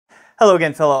Hello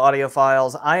again, fellow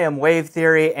audiophiles. I am Wave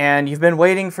Theory, and you've been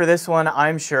waiting for this one,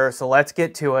 I'm sure, so let's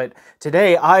get to it.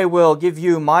 Today, I will give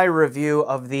you my review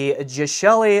of the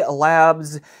Geshelli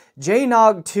Labs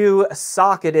J2S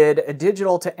socketed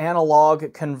digital to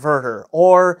analog converter,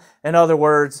 or, in other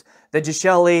words, the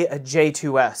Geshelli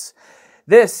J2S.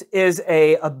 This is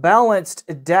a balanced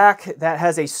DAC that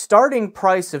has a starting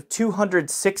price of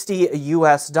 $260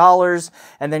 US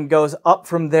and then goes up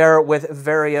from there with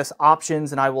various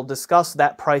options, and I will discuss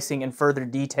that pricing in further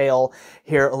detail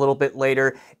here a little bit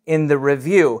later in the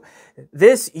review.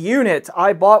 This unit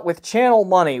I bought with channel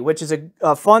money, which is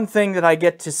a fun thing that I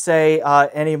get to say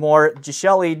anymore.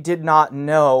 Geshelli did not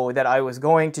know that I was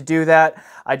going to do that.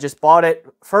 I just bought it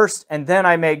first, and then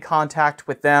I made contact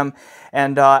with them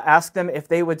and asked them if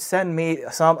they would send me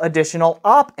some additional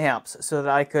op-amps so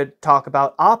that I could talk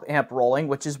about op-amp rolling,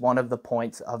 which is one of the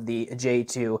points of the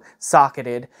J2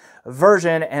 socketed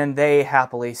version, and they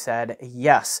happily said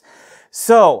yes.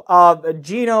 So,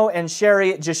 Gino and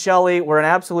Sherry Geshelli were an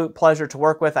absolute pleasure to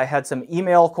work with. I had some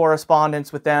email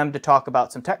correspondence with them to talk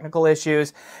about some technical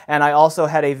issues, and I also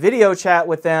had a video chat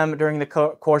with them during the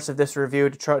course of this review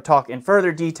to talk in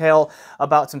further detail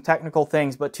about some technical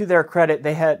things, but to their credit,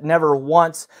 they had never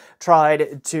once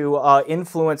tried to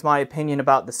influence my opinion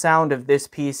about the sound of this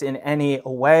piece in any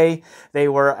way. They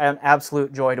were an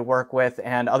absolute joy to work with,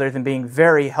 and other than being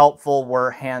very helpful,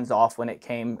 were hands-off when it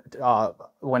came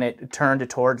when it turned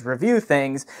towards review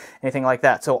things, anything like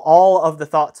that. So all of the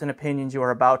thoughts and opinions you are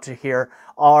about to hear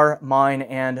are mine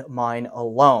and mine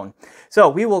alone. So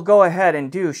we will go ahead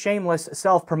and do shameless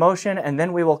self-promotion, and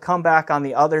then we will come back on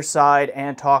the other side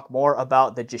and talk more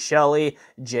about the Geshelli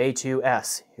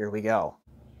J2S. Here we go.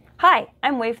 Hi,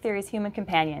 I'm Wave Theory's human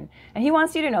companion, and he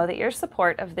wants you to know that your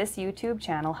support of this YouTube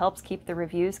channel helps keep the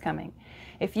reviews coming.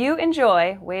 If you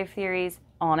enjoy Wave Theory's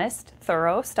honest,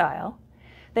 thorough style,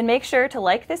 then make sure to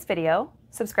like this video,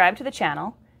 subscribe to the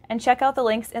channel, and check out the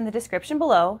links in the description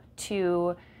below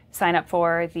to sign up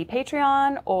for the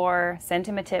Patreon or send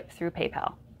him a tip through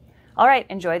PayPal. All right,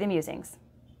 enjoy the musings.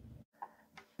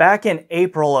 Back in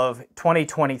April of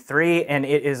 2023, and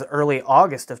it is early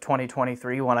August of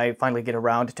 2023 when I finally get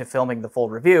around to filming the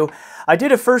full review, I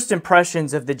did a first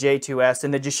impressions of the J2S,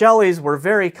 and the Geshellis were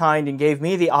very kind and gave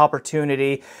me the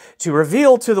opportunity to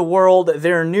reveal to the world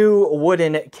their new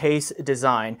wooden case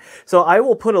design. So I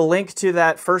will put a link to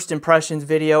that first impressions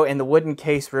video and the wooden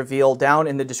case reveal down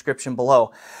in the description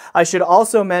below. I should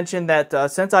also mention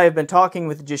that since I have been talking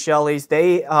with the Geshellis,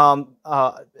 they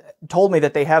told me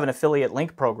that they have an affiliate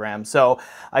link program, so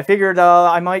I figured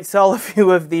I might sell a few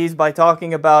of these by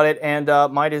talking about it, and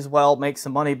might as well make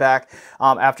some money back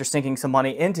after sinking some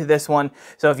money into this one.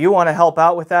 So if you want to help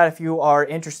out with that, if you are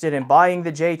interested in buying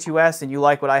the J2S and you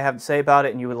like what I have to say about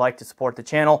it and you would like to support the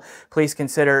channel, please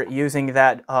consider using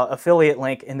that affiliate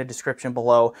link in the description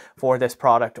below for this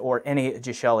product or any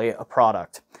Geshelli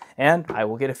product, and I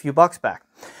will get a few bucks back.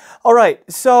 All right,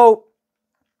 so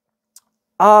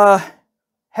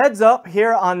heads up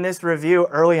here on this review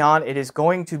early on, it is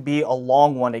going to be a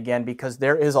long one again because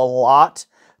there is a lot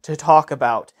to talk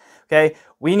about. Okay,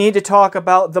 we need to talk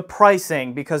about the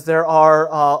pricing because there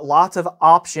are lots of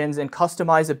options and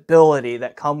customizability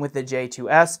that come with the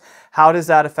J2S. How does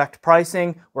that affect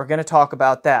pricing? We're going to talk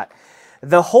about that.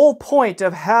 The whole point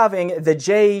of having the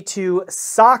J2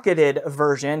 socketed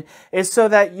version is so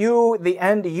that you, the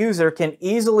end user, can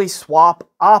easily swap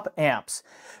op-amps.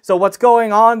 So what's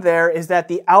going on there is that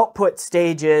the output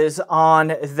stages on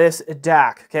this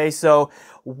DAC, okay, so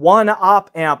one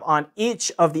op-amp on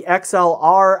each of the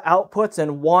XLR outputs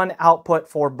and one output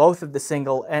for both of the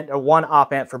single end, or one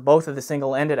op-amp for both of the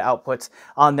single-ended outputs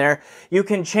on there. You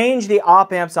can change the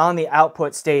op-amps on the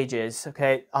output stages,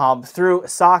 okay, through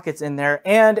sockets in there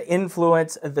and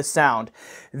influence the sound.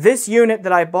 This unit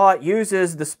that I bought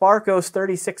uses the Sparkos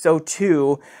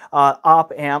 3602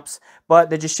 op-amps, but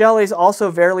the Geshellis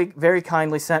also very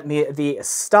kindly sent me the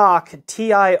stock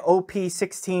TI-OP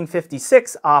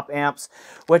 1656 op-amps,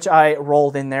 which I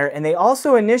rolled in there. And they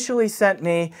also initially sent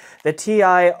me the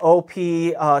TI-OP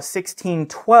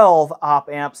 1612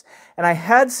 op-amps, and I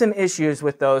had some issues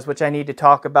with those, which I need to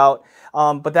talk about.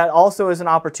 But that also is an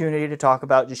opportunity to talk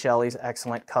about Geshelli's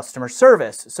excellent customer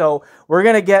service. So we're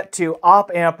going to get to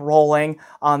op-amp rolling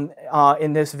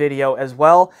in this video as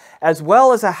well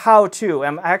as a how-to.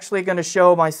 I'm actually going to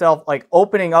show myself like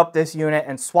opening up this unit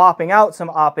and swapping out some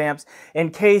op-amps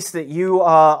in case that you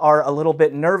are a little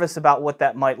bit nervous about what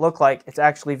that might look like. It's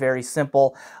actually very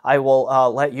simple. I will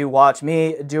let you watch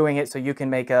me doing it so you can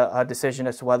make a decision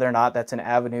as to whether or not that's an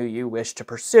avenue you wish to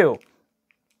pursue.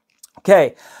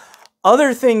 Okay.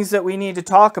 Other things that we need to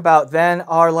talk about then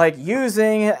are like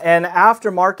using an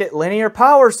aftermarket linear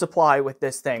power supply with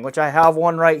this thing, which I have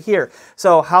one right here.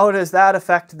 So how does that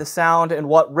affect the sound and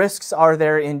what risks are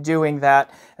there in doing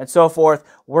that and so forth?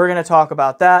 We're going to talk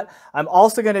about that. I'm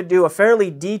also going to do a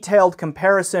fairly detailed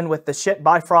comparison with the Schiit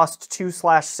Bifrost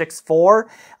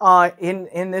 2/64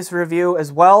 in this review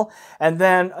as well. And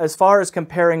then as far as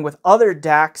comparing with other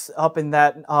DACs up in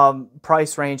that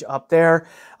price range up there,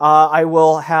 I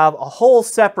will have a whole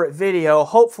separate video,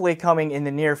 hopefully coming in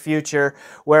the near future,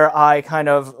 where I kind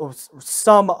of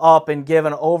sum up and give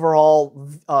an overall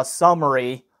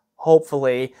summary,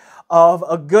 hopefully, of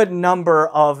a good number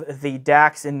of the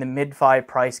DACs in the mid-5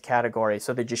 price category.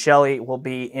 So the Geshelli will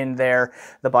be in there,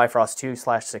 the Bifrost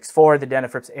 2/64, the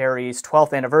Denafrips Aries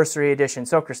 12th Anniversary Edition,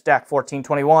 Sparkos DAC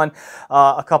 1421,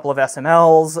 a couple of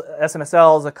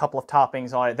SMSLs, a couple of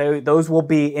toppings on it. Those will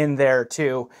be in there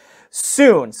too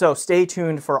soon, so stay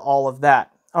tuned for all of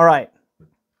that. All right.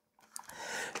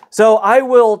 So I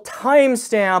will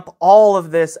timestamp all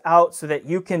of this out so that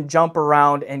you can jump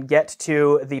around and get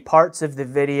to the parts of the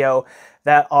video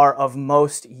that are of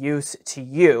most use to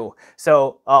you.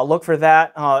 So look for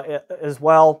that as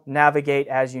well. Navigate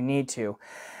as you need to.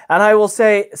 And I will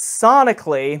say,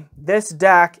 sonically, this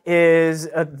DAC is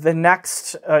the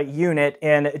next unit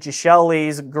in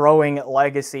Geshelli's growing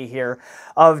legacy here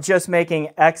of just making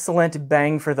excellent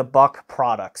bang for the buck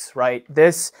products, right?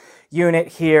 This unit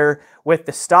here with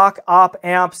the stock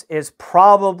op-amps is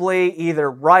probably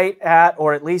either right at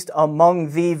or at least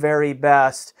among the very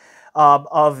best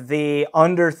of the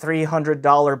under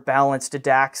 $300 balanced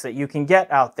DACs that you can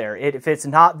get out there. If it's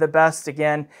not the best,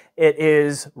 again, it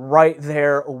is right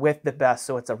there with the best.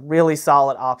 So it's a really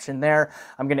solid option there.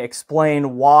 I'm going to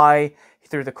explain why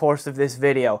through the course of this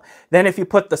video. Then if you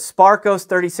put the Sparkos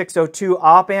 3602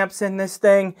 op-amps in this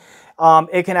thing,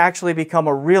 it can actually become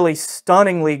a really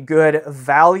stunningly good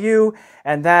value,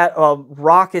 and that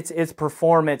rockets its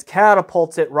performance,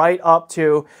 catapults it right up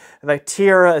to the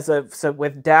tier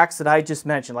with DACs that I just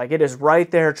mentioned. Like, it is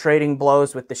right there trading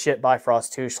blows with the Schiit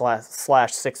Bifrost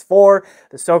 2/64,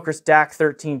 the Sparkos DAC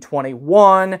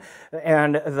 1321,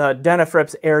 and the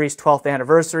Denafrips Aries 12th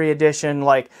Anniversary Edition.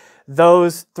 Like,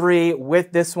 those three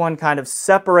with this one kind of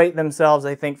separate themselves,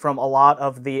 I think, from a lot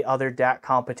of the other DAC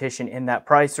competition in that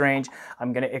price range.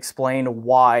 I'm going to explain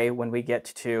why when we get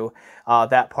to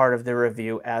that part of the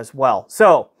review as well.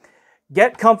 So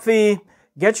get comfy,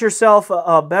 get yourself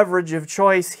a beverage of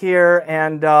choice here,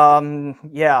 and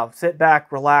yeah, sit back,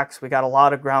 relax. We got a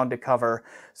lot of ground to cover,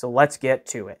 so let's get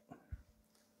to it.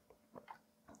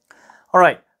 All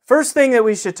right, first thing that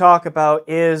we should talk about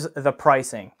is the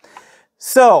pricing.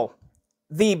 So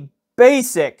the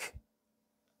basic,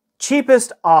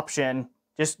 cheapest option,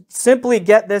 just simply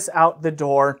get this out the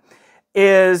door,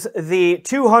 is the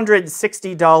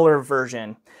 $260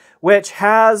 version, which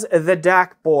has the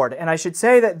DAC board. And I should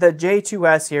say that the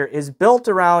J2S here is built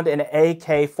around an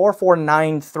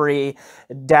AK4493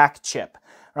 DAC chip,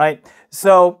 right?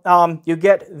 So you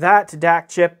get that DAC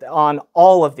chip on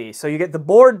all of these. So you get the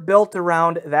board built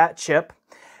around that chip,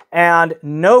 and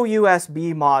no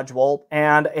USB module,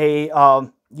 and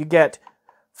you get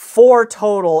 4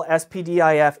 total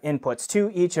SPDIF inputs,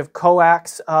 2 each of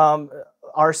coax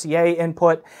RCA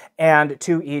input, and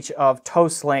 2 each of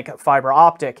Toslink fiber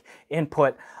optic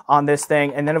input on this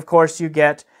thing. And then, of course, you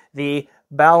get the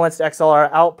balanced XLR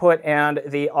output and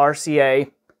the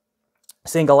RCA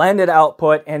single-ended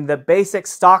output, and the basic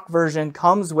stock version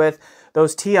comes with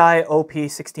those TI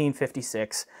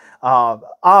OP1656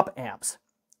 op-amps.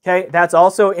 Okay, that's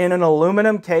also in an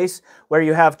aluminum case where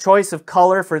you have choice of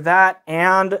color for that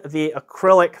and the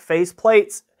acrylic face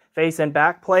plates, face and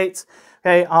back plates,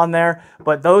 okay, on there.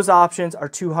 But those options are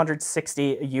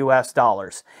 $260 US.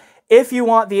 If you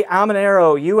want the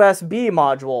Amanero USB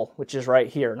module, which is right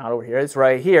here, not over here, it's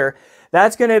right here,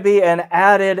 that's going to be an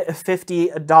added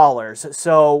 $50.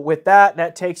 So with that,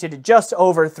 that takes you to just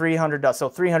over $300, so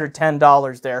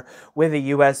 $310 there with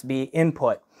a USB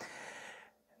input.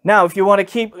 Now, if you want to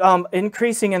keep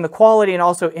increasing in the quality and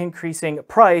also increasing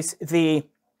price, the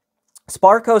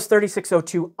Sparkos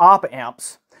 3602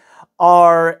 op-amps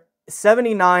are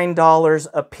 $79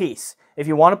 a piece. If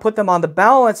you want to put them on the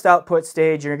balanced output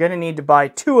stage, you're going to need to buy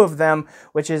 2 of them,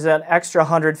 which is an extra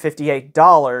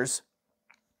 $158,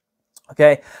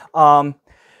 okay,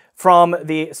 from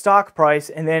the stock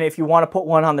price. And then if you want to put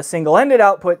one on the single-ended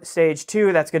output stage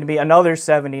 2, that's going to be another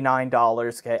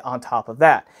 $79, okay, on top of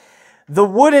that. The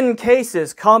wooden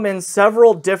cases come in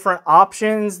several different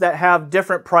options that have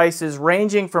different prices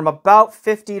ranging from about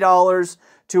 $50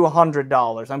 to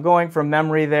 $100. I'm going from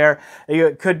memory there.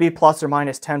 It could be plus or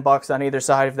minus $10 on either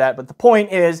side of that. But the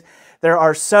point is there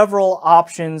are several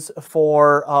options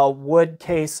for wood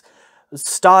case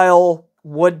style,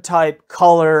 wood type,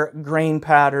 color, grain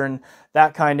pattern,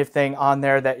 that kind of thing on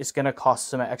there that is going to cost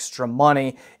some extra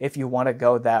money if you want to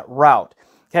go that route.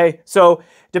 Okay, so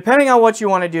depending on what you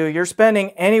want to do, you're spending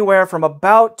anywhere from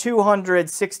about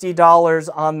 $260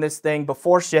 on this thing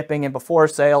before shipping and before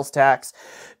sales tax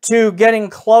to getting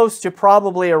close to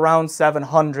probably around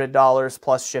 $700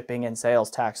 plus shipping and sales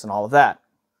tax and all of that.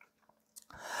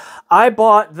 I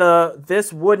bought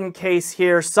this wooden case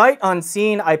here sight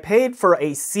unseen. I paid for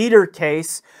a cedar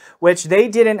case, which they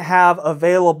didn't have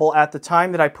available at the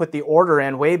time that I put the order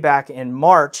in way back in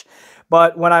March.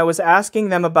 But when I was asking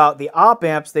them about the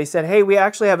op-amps, they said, hey, we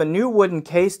actually have a new wooden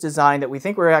case design that we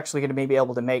think we're actually going to maybe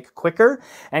able to make quicker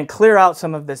and clear out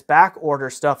some of this back order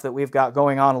stuff that we've got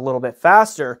going on a little bit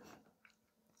faster.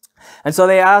 And so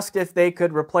they asked if they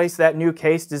could replace that new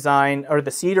case design, or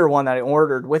the cedar one that I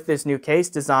ordered, with this new case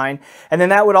design. And then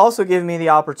that would also give me the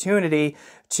opportunity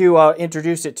to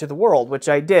introduce it to the world, which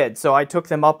I did. So I took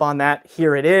them up on that.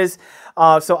 Here it is.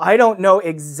 So I don't know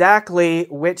exactly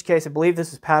which case. I believe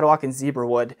this is Paddock and Zebra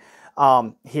Wood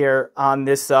here on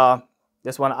this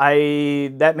this one.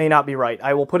 That may not be right.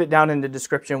 I will put it down in the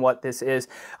description what this is.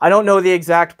 I don't know the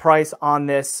exact price on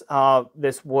this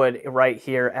this wood right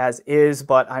here as is,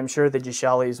 but I'm sure the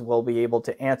Geshellis will be able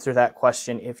to answer that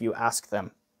question if you ask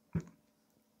them.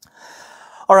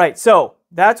 All right, so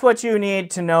that's what you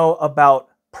need to know about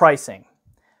pricing.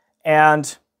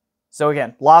 And so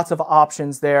again, lots of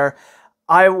options there.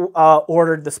 I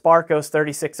ordered the Sparkos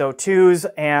 3602s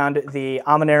and the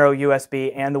Amanero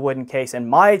USB and the wooden case, and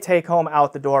my take-home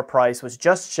out-the-door price was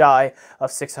just shy of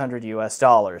 $600 US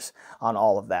on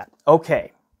all of that.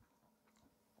 Okay,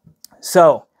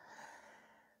 so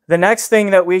the next thing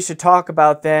that we should talk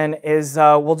about then is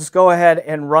we'll just go ahead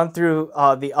and run through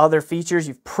the other features.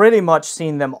 You've pretty much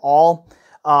seen them all.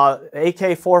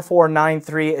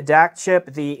 AK4493 DAC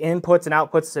chip, the inputs and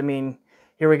outputs, I mean,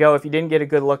 here we go. If you didn't get a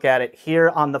good look at it, here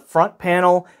on the front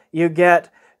panel, you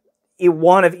get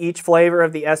one of each flavor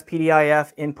of the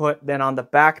SPDIF input. Then on the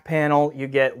back panel, you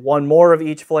get one more of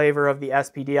each flavor of the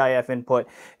SPDIF input.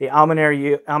 The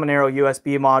Amanero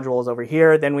USB module is over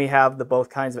here. Then we have the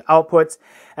both kinds of outputs.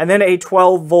 And then a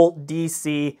 12-volt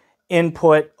DC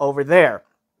input over there.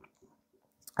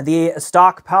 The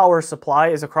stock power supply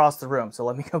is across the room. So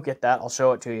let me go get that. I'll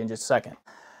show it to you in just a second.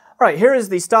 All right, here is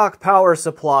the stock power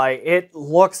supply. It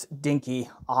looks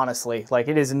dinky, honestly. Like,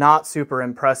 it is not super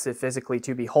impressive physically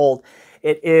to behold.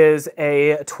 It is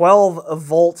a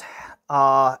 12-volt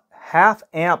half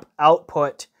amp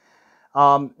output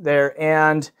there.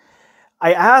 And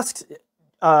I asked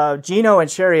Gino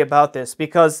and Sherry about this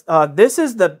because this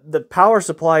is the power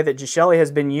supply that Geshelli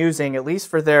has been using, at least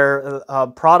for their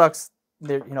products,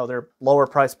 their lower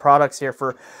priced products here,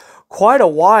 for quite a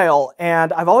while,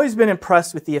 and I've always been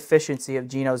impressed with the efficiency of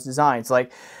Gino's designs.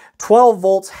 Like, 12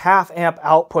 volts half amp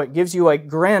output gives you a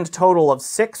grand total of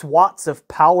 6 watts of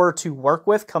power to work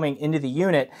with coming into the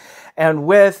unit, and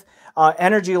with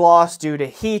energy loss due to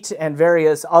heat and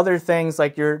various other things,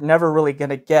 like, you're never really going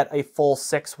to get a full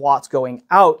 6 watts going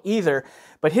out either.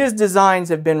 But his designs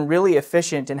have been really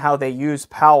efficient in how they use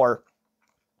power.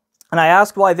 And I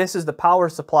asked why this is the power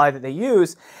supply that they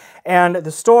use, and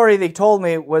the story they told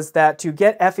me was that to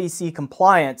get FEC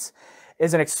compliance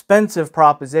is an expensive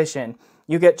proposition.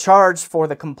 You get charged for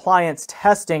the compliance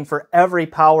testing for every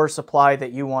power supply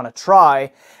that you want to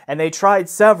try, and they tried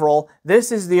several.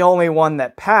 This is the only one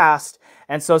that passed,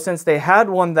 and so since they had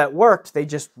one that worked, they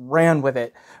just ran with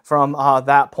it from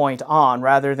that point on,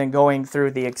 rather than going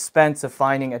through the expense of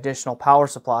finding additional power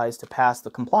supplies to pass the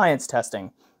compliance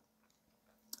testing.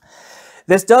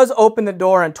 This does open the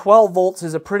door, and 12 volts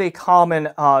is a pretty common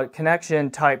connection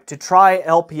type to try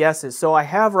LPSs. So I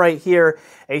have right here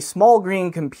a small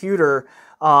green computer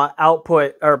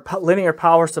output or linear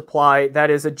power supply that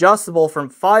is adjustable from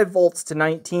 5 volts to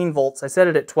 19 volts. I set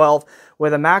it at 12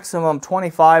 with a maximum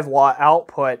 25 watt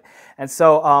output. And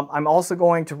so I'm also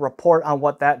going to report on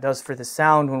what that does for the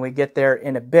sound when we get there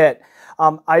in a bit.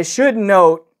 I should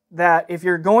note that if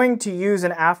you're going to use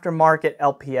an aftermarket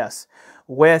LPS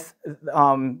with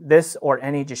this or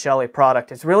any Geshelli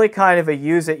product, it's really kind of a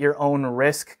use at your own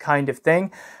risk kind of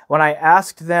thing. When I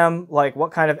asked them, like,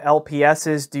 what kind of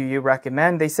LPSs do you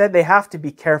recommend, they said they have to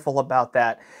be careful about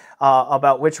that,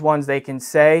 about which ones they can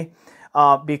say,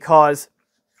 because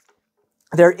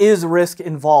there is risk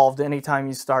involved anytime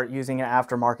you start using an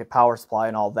aftermarket power supply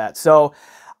and all that. So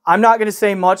I'm not going to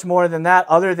say much more than that,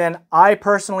 other than I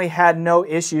personally had no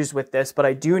issues with this, but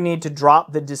I do need to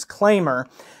drop the disclaimer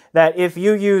that if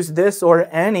you use this or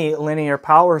any linear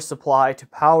power supply to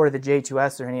power the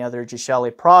J2S or any other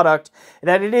Geshelli product,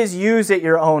 that it is used at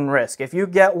your own risk. If you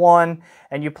get one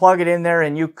and you plug it in there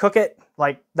and you cook it,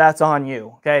 like, that's on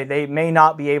you, okay? They may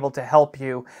not be able to help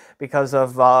you because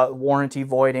of warranty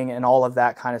voiding and all of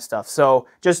that kind of stuff. So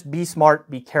just be smart,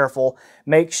 be careful.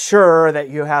 Make sure that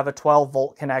you have a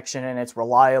 12-volt connection and it's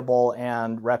reliable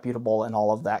and reputable and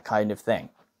all of that kind of thing.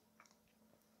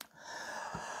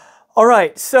 All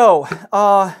right, so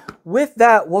with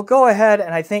that, we'll go ahead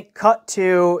and I think cut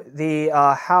to the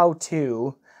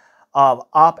how-to of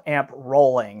op-amp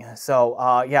rolling.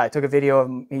 So yeah, I took a video of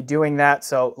me doing that,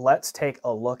 so let's take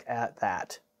a look at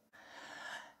that.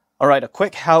 All right, a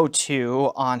quick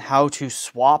how-to on how to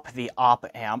swap the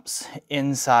op-amps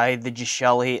inside the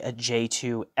Geshelli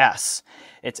J2S.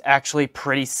 It's actually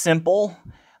pretty simple.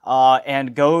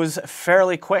 And goes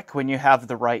fairly quick when you have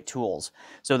the right tools.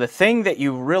 So the thing that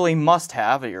you really must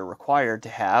have, or you're required to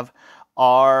have,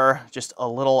 are just a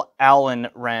little Allen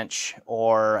wrench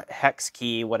or hex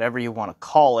key, whatever you want to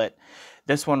call it.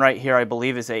 This one right here, I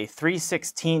believe, is a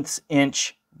 3/16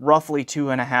 inch, roughly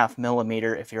 2.5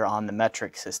 millimeter if you're on the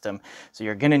metric system. So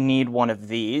you're going to need one of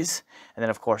these. And then,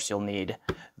 of course, you'll need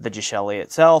the Geshelli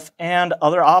itself and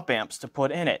other op-amps to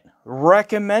put in it.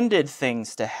 Recommended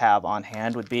things to have on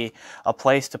hand would be a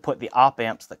place to put the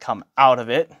op-amps that come out of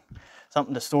it,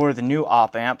 something to store the new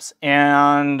op-amps,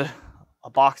 and a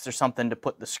box or something to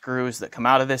put the screws that come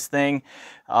out of this thing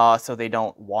so they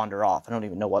don't wander off. I don't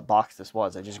even know what box this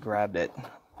was. I just grabbed it.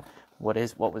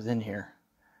 What was in here?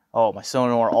 Oh, my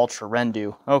Sonore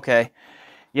ultraRendu. Okay.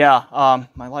 Yeah,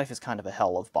 my life is kind of a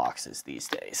hell of boxes these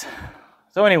days.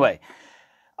 So anyway,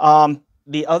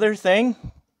 the other thing,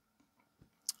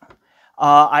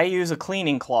 I use a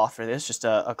cleaning cloth for this, just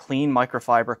a clean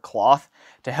microfiber cloth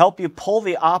to help you pull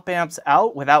the op-amps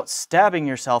out without stabbing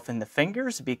yourself in the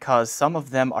fingers, because some of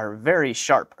them are very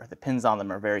sharp, or the pins on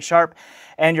them are very sharp,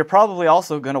 and you're probably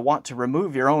also going to want to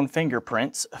remove your own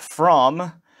fingerprints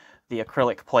from the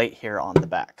acrylic plate here on the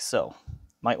back. So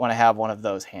might want to have one of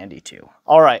those handy too.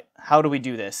 All right, how do we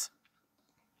do this?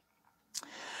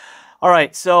 All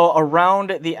right, so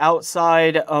around the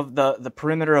outside of the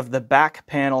perimeter of the back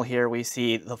panel here, we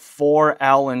see the 4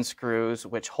 Allen screws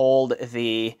which hold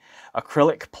the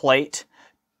acrylic plate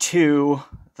to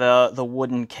the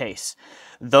wooden case.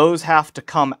 Those have to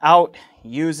come out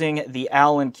using the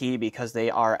Allen key because they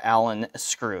are Allen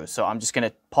screws. So I'm just going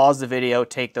to pause the video,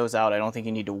 take those out. I don't think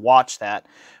you need to watch that.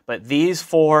 But these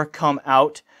 4 come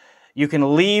out. You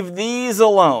can leave these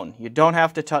alone. You don't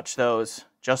have to touch those,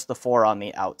 just the 4 on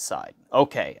the outside.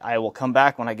 Okay, I will come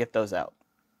back when I get those out.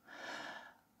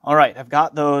 All right, I've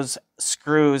got those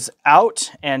screws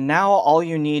out, and now all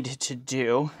you need to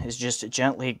do is just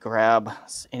gently grab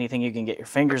anything you can get your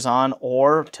fingers on,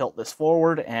 or tilt this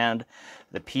forward, and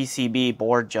the PCB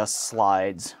board just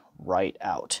slides right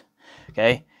out.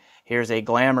 Okay, here's a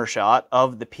glamour shot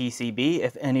of the PCB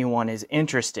if anyone is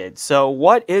interested. So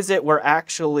what is it we're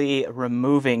actually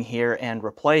removing here and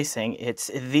replacing? It's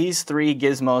these 3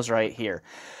 gizmos right here.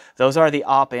 Those are the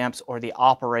op-amps, or the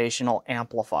operational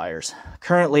amplifiers.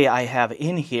 Currently, I have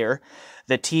in here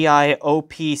the TI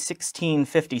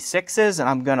OP1656s, and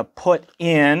I'm going to put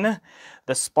in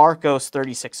the Sparkos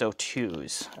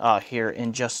 3602s here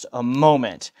in just a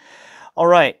moment. All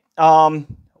right,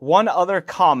 one other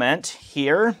comment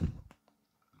here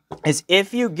is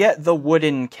if you get the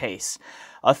wooden case,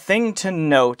 a thing to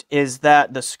note is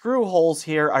that the screw holes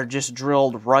here are just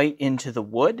drilled right into the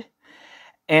wood.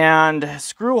 And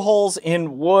screw holes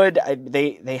in wood,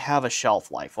 they have a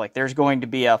shelf life. Like, there's going to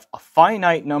be a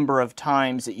finite number of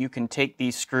times that you can take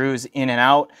these screws in and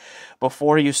out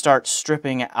before you start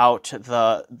stripping out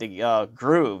the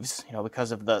grooves, you know,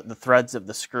 because of the threads of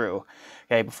the screw.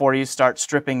 Okay, before you start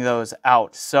stripping those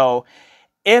out. So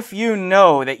if you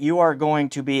know that you are going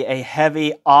to be a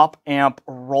heavy op-amp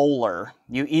roller,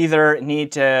 you either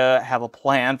need to have a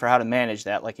plan for how to manage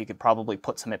that. Like, you could probably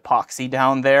put some epoxy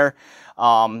down there.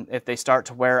 If they start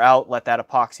to wear out, let that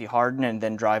epoxy harden and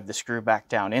then drive the screw back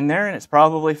down in there, and it's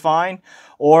probably fine.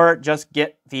 Or just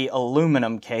get the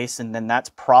aluminum case, and then that's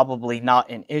probably not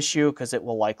an issue because it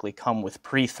will likely come with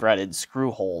pre-threaded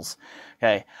screw holes,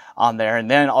 okay, on there. And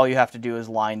then all you have to do is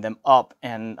line them up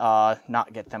and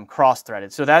not get them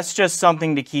cross-threaded. So that's just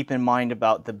something to keep in mind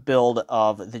about the build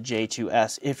of the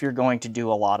J2S if you're going to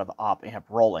do a lot of op-amp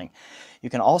rolling. You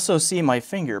can also see my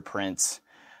fingerprints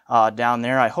down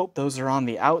there. I hope those are on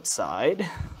the outside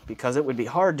because it would be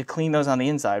hard to clean those on the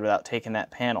inside without taking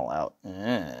that panel out.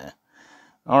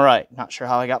 All right, not sure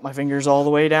how I got my fingers all the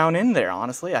way down in there.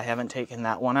 Honestly, I haven't taken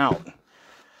that one out.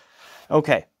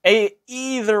 Okay,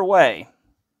 either way,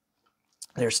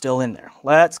 they're still in there.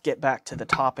 Let's get back to the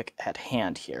topic at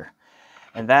hand here,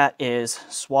 and that is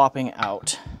swapping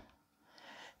out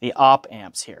the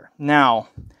op-amps here. Now,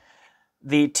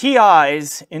 the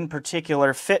TIs in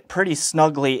particular fit pretty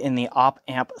snugly in the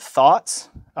op-amp slots.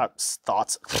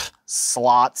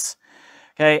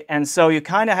 Okay, and so you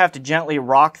kind of have to gently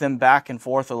rock them back and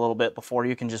forth a little bit before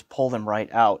you can just pull them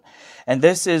right out. And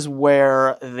this is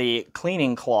where the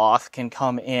cleaning cloth can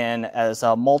come in as a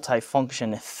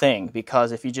multifunction thing,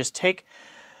 because if you just take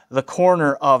the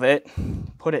corner of it,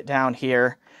 put it down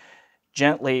here,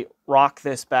 gently rock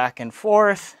this back and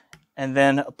forth, and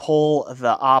then pull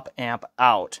the op-amp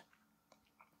out.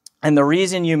 And the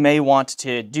reason you may want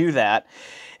to do that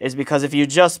is because if you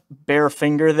just bare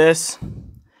finger this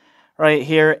right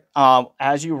here,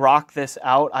 as you rock this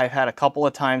out, I've had a couple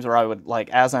of times where I would, like,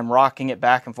 as I'm rocking it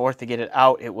back and forth to get it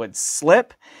out, it would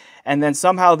slip, and then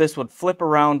somehow this would flip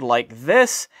around like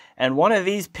this, and one of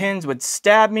these pins would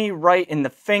stab me right in the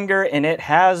finger, and it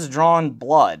has drawn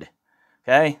blood.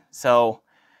 Okay, so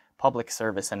public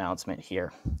service announcement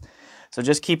here. So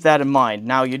just keep that in mind.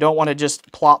 Now, you don't want to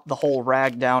just plop the whole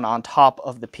rag down on top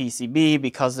of the PCB,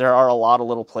 because there are a lot of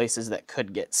little places that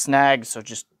could get snagged, so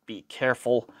just be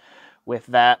careful with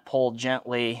that. Pull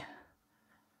gently.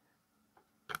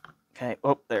 Okay,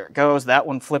 oh, there it goes. That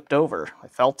one flipped over. I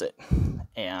felt it.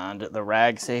 And the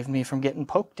rag saved me from getting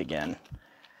poked again.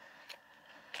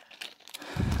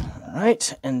 All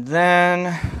right, and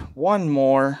then one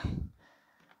more.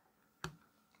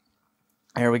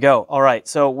 There we go. All right,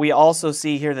 so we also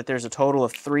see here that there's a total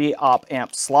of 3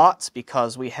 op-amp slots,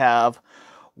 because we have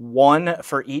one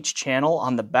for each channel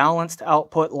on the balanced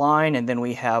output line, and then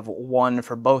we have one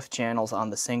for both channels on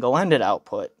the single-ended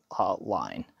output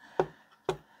line.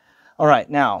 All right,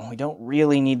 now, we don't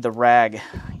really need the rag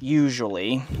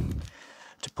usually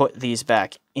to put these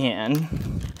back in.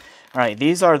 All right,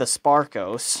 these are the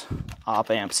Sparkos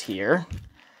op-amps here.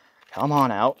 Come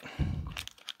on out.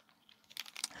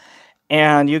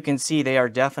 And you can see they are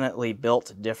definitely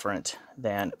built different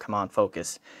than, come on,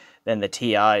 focus, than the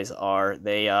TIs are.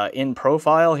 They, in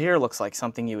profile here, looks like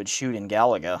something you would shoot in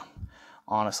Galaga,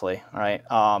 honestly, all right?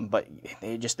 But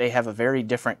they have a very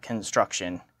different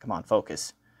construction, come on,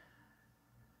 focus,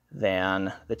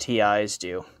 than the TIs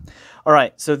do. All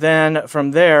right, so then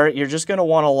from there, you're just gonna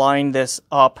wanna line this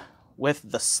up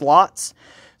with the slots.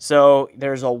 So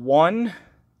there's a one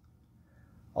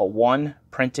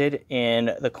printed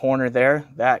in the corner there.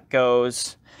 That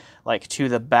goes like to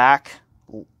the back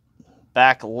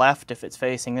left if it's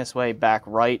facing this way, back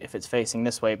right if it's facing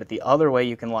this way. But the other way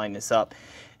you can line this up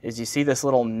is, you see this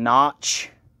little notch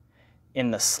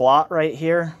in the slot right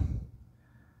here?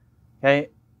 Okay,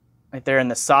 right there in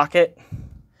the socket.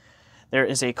 There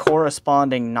is a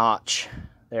corresponding notch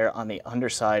there on the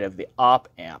underside of the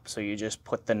op-amp. So you just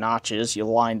put the notches, you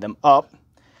line them up,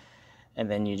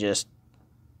 and then you just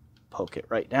poke it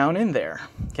right down in there,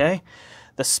 okay?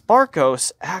 The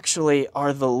Sparkos actually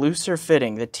are the looser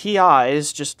fitting. The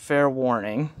TIs, just fair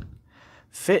warning,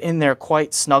 fit in there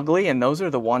quite snugly, and those are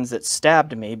the ones that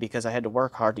stabbed me because I had to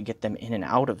work hard to get them in and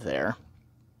out of there.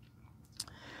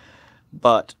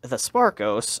 But the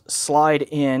Sparkos slide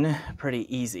in pretty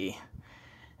easy,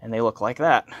 and they look like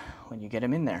that when you get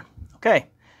them in there. Okay,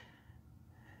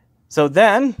 so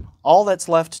then all that's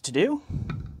left to do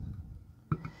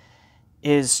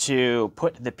is to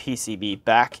put the PCB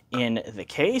back in the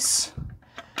case,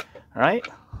 all right?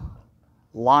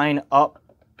 Line up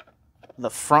the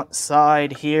front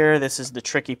side here. This is the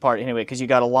tricky part anyway, because you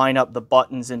got to line up the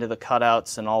buttons into the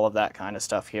cutouts and all of that kind of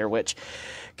stuff here, which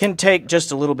can take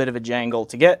just a little bit of a jangle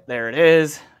to get. There it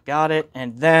is, got it.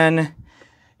 And then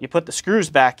you put the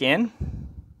screws back in,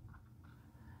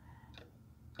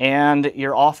 and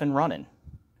you're off and running.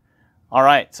 All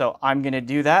right, so I'm going to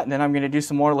do that, and then I'm going to do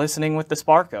some more listening with the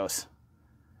Sparkos.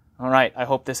 All right, I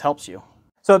hope this helps you.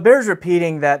 So it bears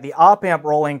repeating that the op-amp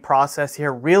rolling process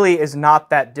here really is not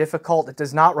that difficult. It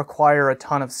does not require a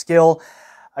ton of skill.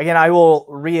 Again, I will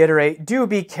reiterate, do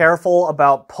be careful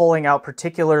about pulling out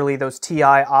particularly those TI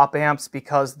op-amps,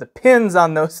 because the pins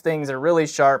on those things are really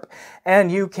sharp, and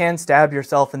you can stab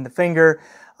yourself in the finger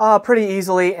pretty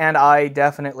easily, and I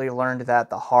definitely learned that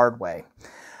the hard way.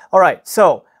 All right,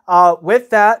 so with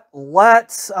that,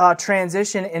 let's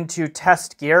transition into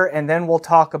test gear, and then we'll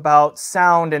talk about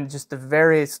sound and just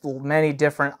the many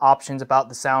different options about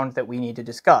the sound that we need to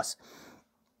discuss.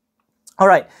 All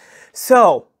right,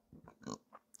 so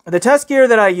the test gear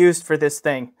that I used for this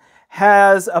thing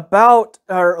has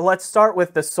let's start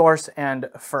with the source end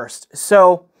first.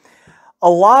 So a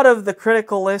lot of the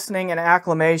critical listening and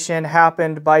acclimation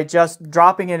happened by just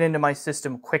dropping it into my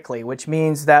system quickly, which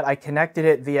means that I connected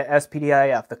it via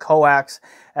SPDIF, the coax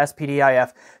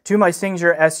SPDIF, to my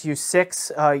Singer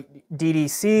SU6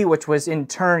 DDC, which was in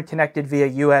turn connected via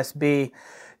USB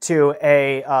to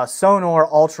a Sonore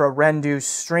ultraRendu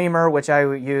streamer, which I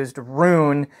used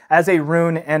Roon as a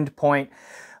Roon endpoint,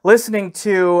 listening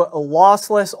to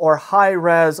lossless or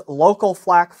high-res local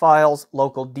FLAC files,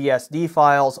 local DSD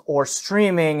files, or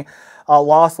streaming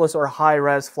lossless or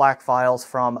high-res FLAC files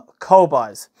from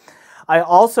Qobuz. I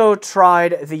also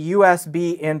tried the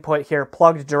USB input here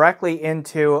plugged directly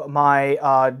into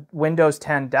my Windows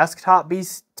 10 desktop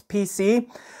PC,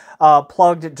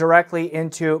 plugged directly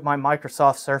into my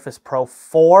Microsoft Surface Pro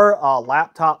 4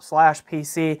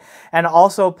 laptop/PC, and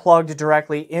also plugged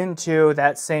directly into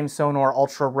that same Sonore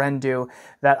ultraRendu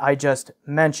that I just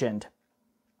mentioned.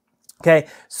 Okay,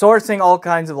 sourcing all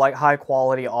kinds of like high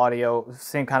quality audio,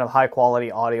 same kind of high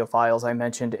quality audio files I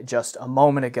mentioned just a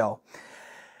moment ago.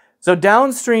 So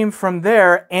downstream from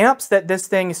there, amps that this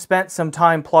thing spent some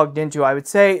time plugged into, I would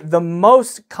say the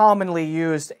most commonly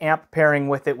used amp pairing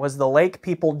with it was the Lake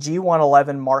People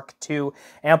G111 Mark II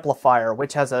amplifier,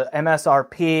 which has a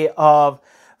MSRP of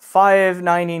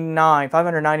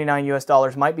 $599 US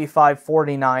dollars, might be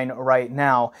 $549 right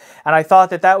now. And I thought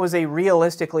that that was a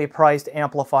realistically priced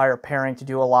amplifier pairing to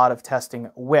do a lot of testing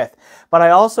with. But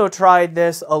I also tried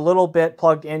this a little bit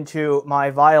plugged into my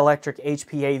Vioelectric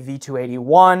HPA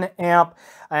V281 amp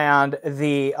and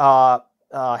the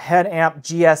head amp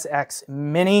GSX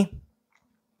Mini.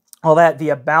 All that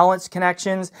via balanced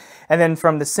connections, and then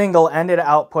from the single-ended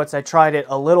outputs, I tried it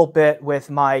a little bit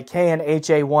with my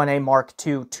KN-HA1A Mark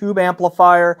II tube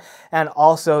amplifier, and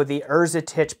also the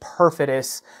Erzatich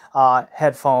Perfitus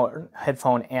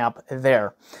headphone amp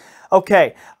there.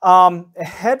 Okay,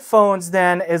 headphones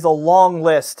then is a long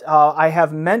list. I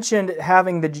have mentioned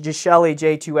having the Geshelli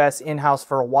J2S in-house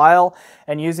for a while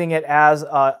and using it as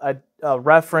a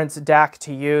reference DAC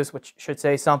to use, which should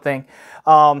say something.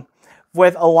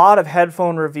 With a lot of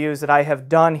headphone reviews that I have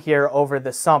done here over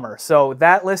the summer. So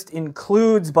that list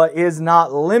includes, but is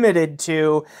not limited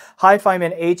to,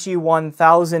 HiFiMan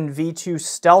HE1000 V2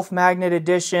 Stealth Magnet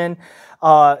Edition,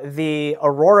 the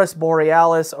Aurorus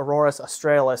Borealis, Aurorus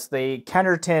Australis, the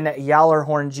Kennerton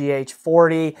Yallerhorn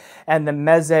GH40, and the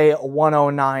Meze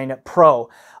 109 Pro.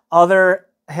 Other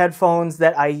headphones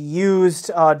that I used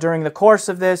during the course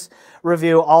of this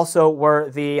review also were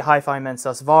the HiFiMan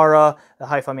Susvara, the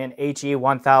HiFiMan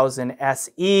HE1000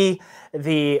 SE,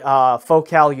 the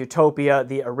Focal Utopia,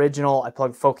 the original. I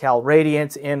plugged Focal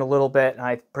Radiance in a little bit, and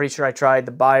I'm pretty sure I tried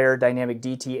the Beyer Dynamic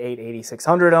DT8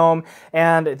 8600 ohm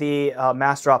and the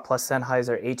Massdrop plus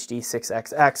Sennheiser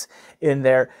HD6XX in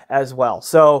there as well.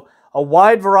 So a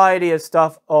wide variety of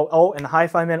stuff. And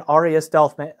HiFiMan Aria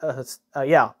Stealth,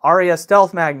 Aria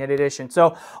Stealth Magnet Edition.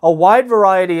 So a wide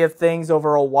variety of things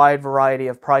over a wide variety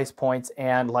of price points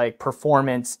and like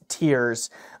performance tiers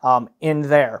in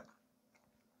there.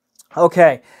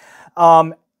 Okay.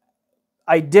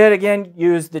 I did again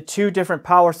use the two different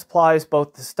power supplies,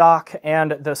 both the stock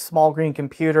and the small green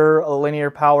computer, a linear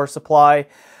power supply.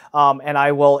 And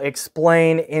I will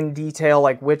explain in detail,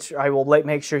 like I will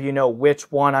make sure you know which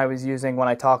one I was using when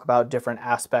I talk about different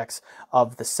aspects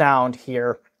of the sound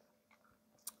here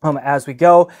as we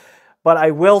go. But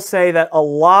I will say that a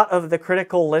lot of the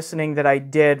critical listening that I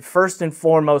did, first and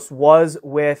foremost, was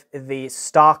with the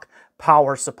stock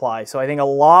power supply. So I think a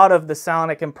lot of the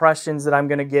sonic impressions that I'm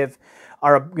going to give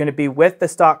are going to be with the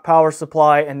stock power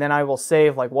supply, and then I will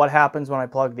save like what happens when I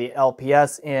plug the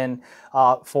LPS in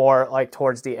for like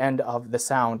towards the end of the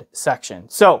sound section.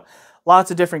 So lots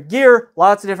of different gear,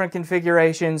 lots of different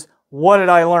configurations. What did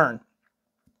I learn?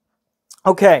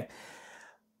 Okay,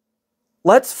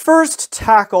 let's first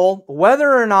tackle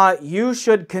whether or not you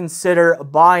should consider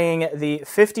buying the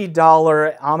 $50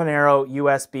 Amanero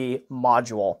USB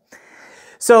module.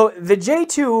 So the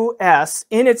J2S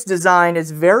in its design is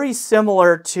very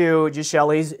similar to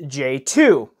Geshelli's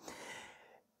J2.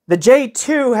 The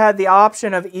J2 had the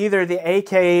option of either the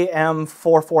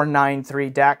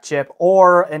AKM4493 DAC chip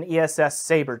or an ESS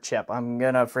Sabre chip. I'm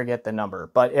going to forget the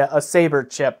number, but a Sabre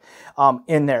chip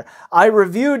in there. I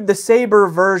reviewed the Sabre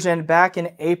version back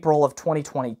in April of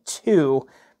 2022.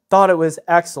 Thought it was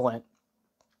excellent.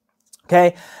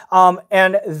 Okay,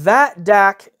 and that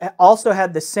DAC also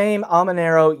had the same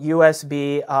Amanero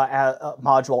USB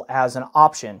module as an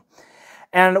option.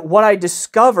 And what I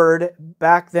discovered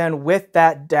back then with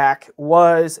that DAC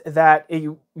was that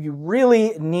you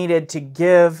really needed to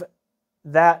give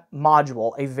that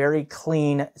module a very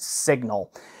clean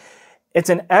signal. It's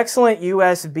an excellent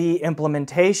USB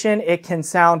implementation. It can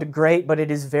sound great, but it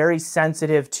is very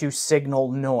sensitive to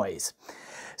signal noise.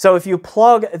 So if you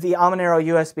plug the Amanero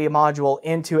USB module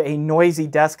into a noisy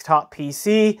desktop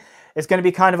PC, it's going to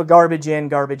be kind of a garbage in,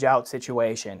 garbage out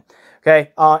situation.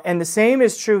 Okay, and the same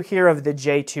is true here of the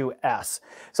J2S.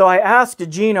 So I asked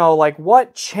Gino, like,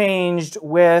 what changed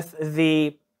with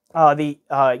the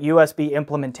USB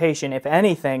implementation, if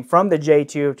anything, from the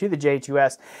J2 to the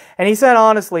J2S, and he said,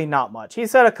 honestly, not much. He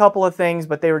said a couple of things,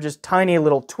 but they were just tiny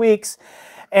little tweaks,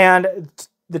 and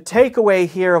the takeaway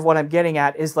here of what I'm getting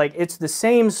at is, like, it's the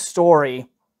same story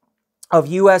of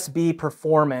USB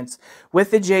performance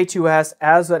with the J2S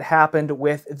as what happened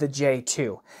with the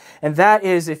J2. And that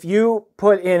is, if you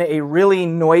put in a really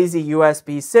noisy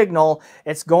USB signal,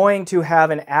 it's going to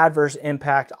have an adverse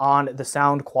impact on the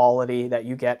sound quality that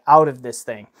you get out of this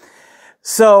thing.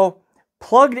 So,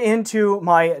 plugged into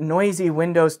my noisy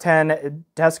Windows 10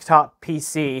 desktop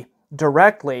PC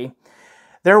directly,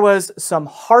 there was some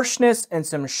harshness and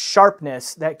some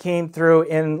sharpness that came through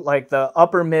in, like, the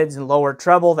upper mids and lower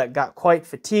treble that got quite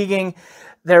fatiguing.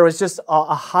 There was just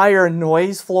a higher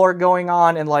noise floor going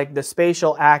on, and, like, the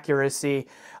spatial accuracy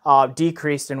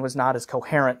decreased and was not as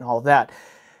coherent and all that.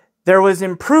 There was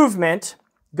improvement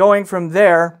going from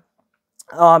there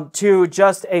to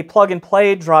just a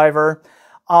plug-and-play driver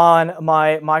on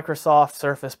my Microsoft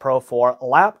Surface Pro 4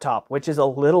 laptop, which is a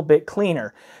little bit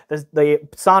cleaner. The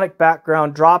sonic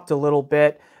background dropped a little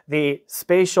bit. The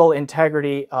spatial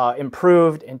integrity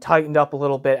improved and tightened up a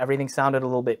little bit. Everything sounded a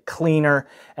little bit cleaner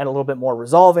and a little bit more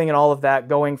resolving, and all of that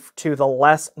going to the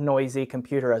less noisy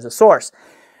computer as a source.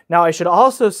 Now, I should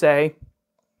also say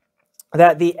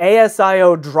that the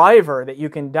ASIO driver that you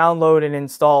can download and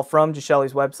install from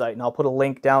Geshelli's website, and I'll put a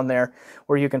link down there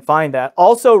where you can find that,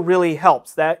 also really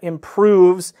helps. That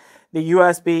improves the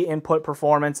USB input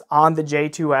performance on the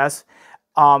J2S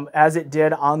as it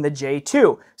did on the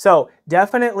J2. So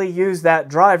definitely use that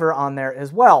driver on there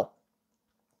as well.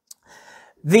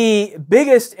 The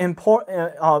biggest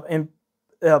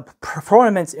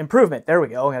performance improvement, there we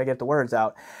go, I gotta get the words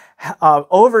out,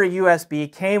 over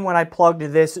USB came when I plugged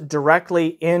this directly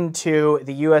into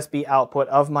the USB output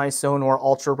of my Sonore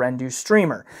ultraRendu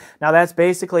streamer. Now that's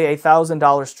basically a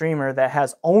 $1,000 streamer that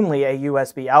has only a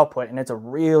USB output, and it's a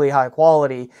really high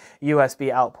quality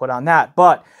USB output on that.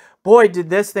 But boy, did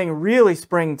this thing really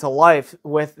spring to life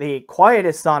with the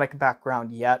quietest sonic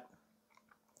background yet.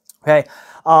 Okay,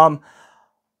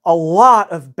 a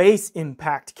lot of bass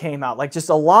impact came out, like just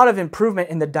a lot of improvement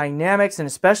in the dynamics, and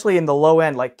especially in the low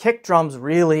end, like kick drums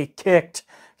really kicked,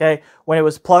 okay, when it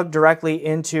was plugged directly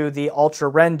into the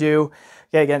ultraRendu.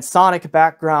 Okay, again, sonic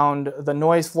background, the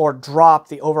noise floor dropped,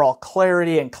 the overall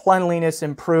clarity and cleanliness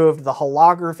improved, the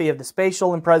holography of the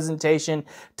spatial and presentation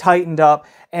tightened up,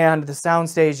 and the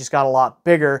soundstage just got a lot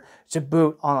bigger to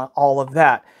boot on all of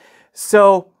that.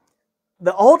 So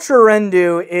the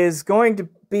ultraRendu is going to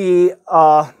be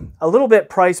a little bit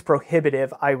price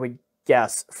prohibitive, I would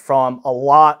guess, from a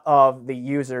lot of the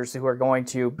users who are going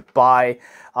to buy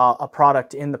a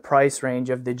product in the price range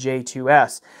of the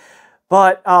J2S.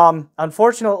 But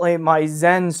unfortunately, my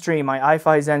Zen stream, my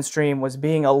iFi Zen stream, was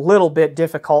being a little bit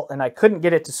difficult, and I couldn't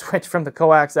get it to switch from the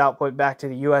coax output back to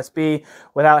the USB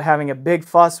without having a big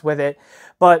fuss with it.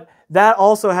 But that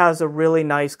also has a really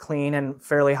nice, clean, and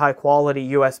fairly high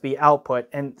quality USB output,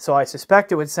 and so I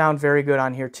suspect it would sound very good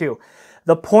on here too.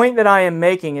 The point that I am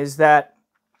making is that,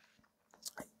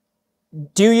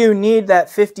 do you need that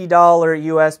 $50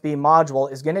 USB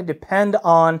module is going to depend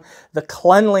on the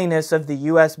cleanliness of the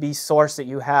USB source that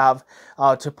you have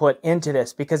to put into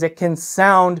this, because it can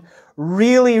sound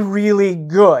really, really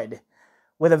good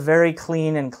with a very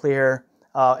clean and clear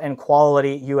and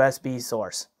quality USB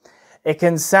source. It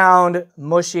can sound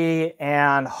mushy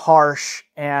and harsh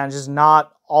and just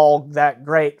not all that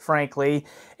great, frankly,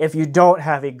 if you don't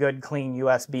have a good, clean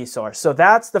USB source. So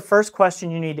that's the first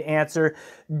question you need to answer.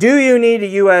 Do you need a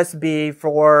USB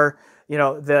for, you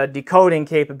know, the decoding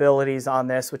capabilities on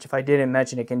this, which, if I didn't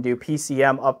mention, it can do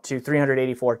PCM up to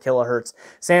 384 kilohertz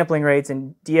sampling rates,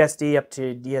 and DSD up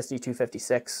to DSD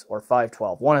 256 or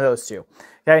 512, one of those two,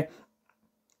 okay,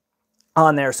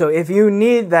 on there. So if you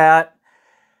need that,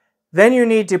 then you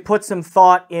need to put some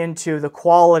thought into the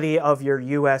quality of your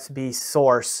USB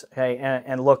source, okay,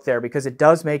 and look there, because it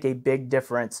does make a big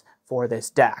difference for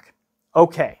this DAC.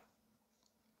 Okay.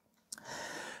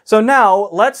 So now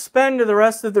let's spend the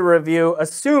rest of the review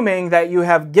assuming that you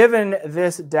have given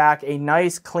this DAC a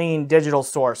nice, clean digital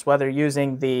source, whether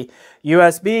using the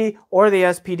USB or the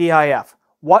SPDIF.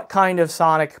 What kind of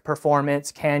sonic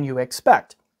performance can you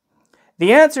expect?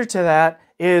 The answer to that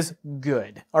is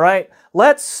good. All right,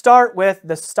 let's start with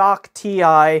the stock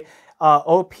TI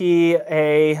OPA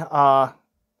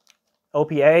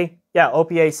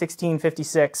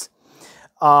 1656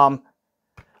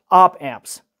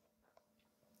 op-amps.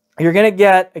 You're going to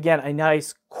get, again, a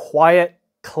nice, quiet,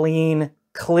 clean,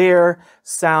 clear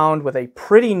sound with a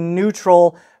pretty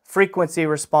neutral frequency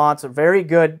response, a very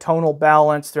good tonal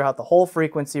balance throughout the whole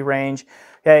frequency range.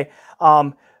 Okay,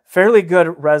 fairly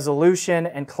good resolution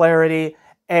and clarity,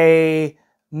 a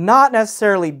not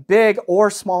necessarily big or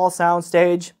small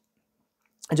soundstage,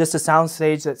 just a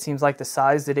soundstage that seems like the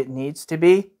size that it needs to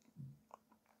be,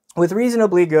 with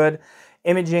reasonably good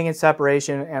imaging and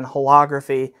separation and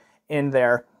holography in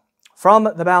there from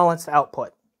the balanced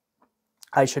output,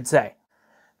 I should say.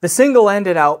 The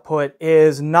single-ended output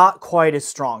is not quite as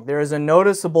strong. There is a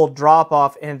noticeable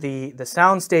drop-off, and the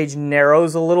soundstage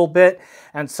narrows a little bit,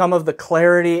 and some of the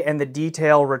clarity and the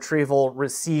detail retrieval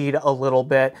recede a little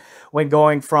bit when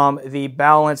going from the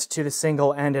balanced to the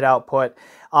single-ended output.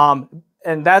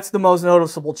 And that's the most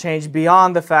noticeable change,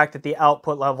 beyond the fact that the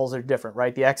output levels are different,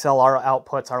 right? The XLR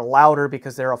outputs are louder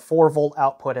because they're a 4-volt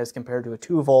output as compared to a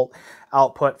 2-volt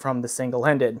output from the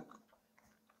single-ended.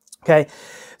 Okay,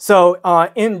 so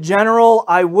in general,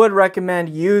 I would recommend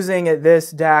using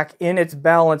this DAC in its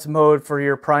balance mode for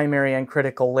your primary and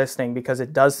critical listening, because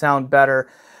it does sound better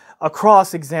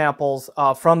across examples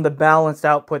from the balanced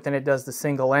output than it does the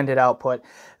single-ended output.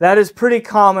 That is pretty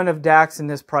common of DACs in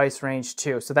this price range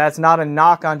too. So that's not a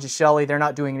knock on Geshelli. They're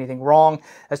not doing anything wrong.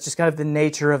 That's just kind of the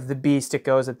nature of the beast. It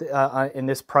goes at the, in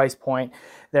this price point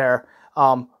there,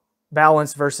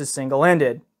 balanced versus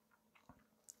single-ended.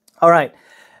 All right.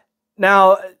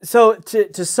 Now, so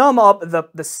to sum up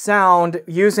the sound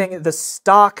using the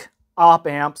stock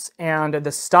op-amps and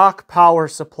the stock power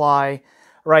supply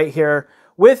right here,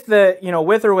 with the,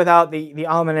 with or without the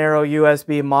Amanero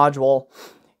USB module,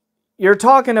 you're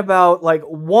talking about like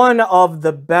one of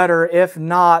the better, if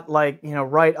not like,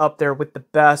 right up there with the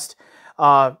best,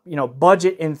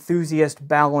 budget enthusiast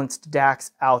balanced DACs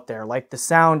out there. Like, the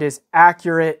sound is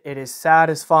accurate, it is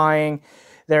satisfying.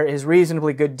 There is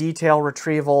reasonably good detail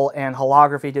retrieval and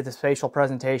holography to the spatial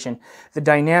presentation. The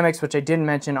dynamics, which I didn't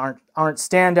mention, aren't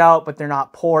standout, but they're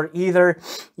not poor either.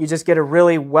 You just get a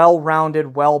really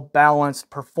well-rounded, well-balanced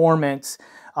performance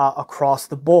across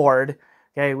the board.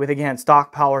 Okay, with, again,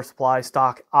 stock power supply,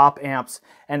 stock op-amps,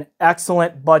 an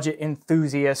excellent budget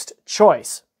enthusiast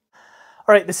choice.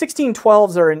 All right, the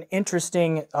 1612s are an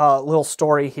interesting little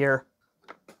story here.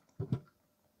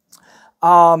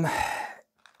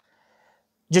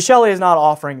 Geshelli is not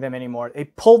offering them anymore. They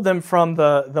pulled them from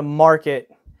the market,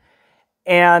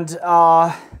 and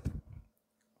the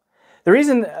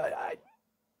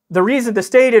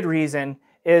stated reason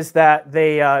is that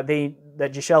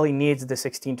that Geshelli needs the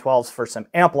 1612s for some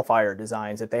amplifier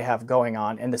designs that they have going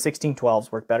on, and the 1612s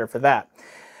work better for that.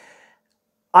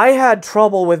 I had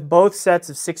trouble with both sets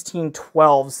of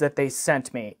 1612s that they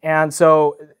sent me, and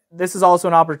so this is also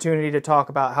an opportunity to talk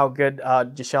about how good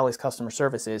Geshelli's customer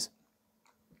service is.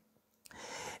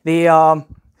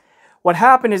 What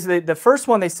happened is that the first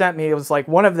one they sent me, it was like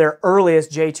one of their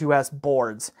earliest J2S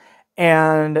boards,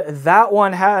 and that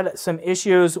one had some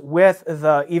issues with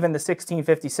even the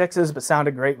 1656s, but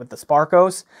sounded great with the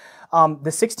Sparkos. The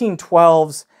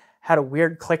 1612s had a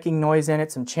weird clicking noise in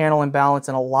it, some channel imbalance,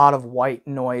 and a lot of white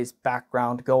noise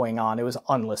background going on. It was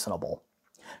unlistenable.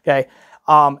 Okay.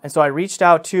 And so I reached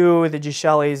out to the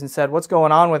Geshellis and said, what's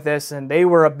going on with this? And they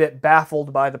were a bit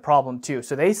baffled by the problem too.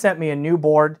 So they sent me a new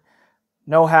board,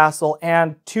 no hassle,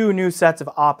 and 2 new sets of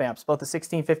op-amps, both the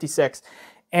 1656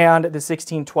 and the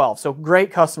 1612. So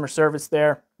great customer service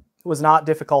there. It was not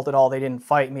difficult at all. They didn't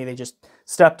fight me. They just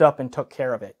stepped up and took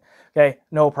care of it. Okay,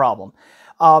 no problem.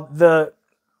 The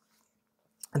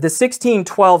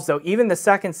 1612s though, even the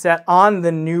second set on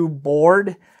the new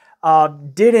board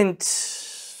didn't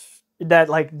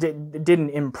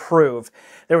improve.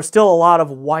 There was still a lot of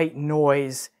white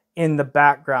noise in the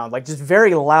background, like just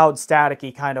very loud,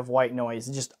 staticky kind of white noise,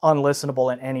 just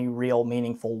unlistenable in any real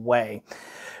meaningful way.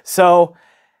 So,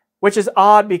 which is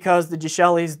odd because the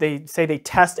Geshellis, they say they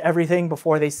test everything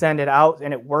before they send it out,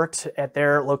 and it worked at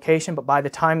their location, but by the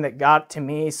time that got to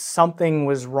me, something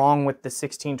was wrong with the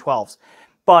 1612s.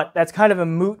 But that's kind of a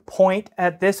moot point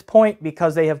at this point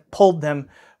because they have pulled them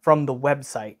from the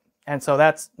website. And so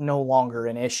that's no longer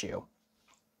an issue.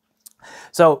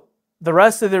 So the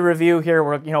rest of the review here,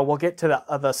 we'll get to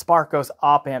the Sparkos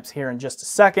op-amps here in just a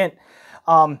second.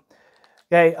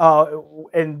 Okay,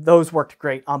 and those worked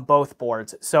great on both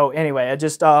boards. So anyway,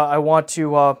 I want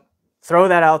to throw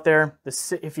that out there.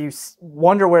 If you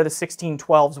wonder where the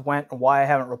 1612s went and why I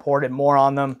haven't reported more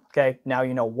on them, okay, now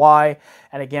you know why.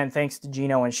 And again, thanks to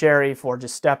Gino and Sherry for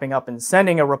just stepping up and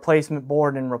sending a replacement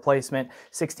board and replacement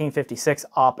 1656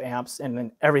 op-amps, and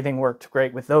then everything worked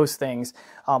great with those things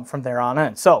from there on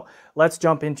in. So let's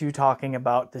jump into talking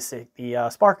about the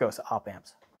Sparkos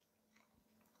op-amps.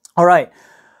 All right.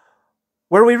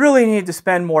 Where we really need to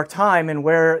spend more time and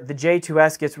where the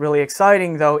J2S gets really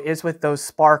exciting, though, is with those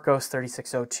Sparkos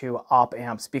 3602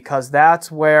 op-amps, because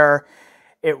that's where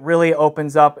it really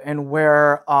opens up and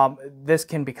where this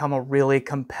can become a really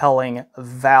compelling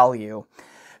value.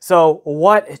 So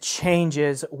what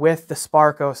changes with the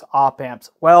Sparkos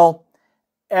op-amps? Well,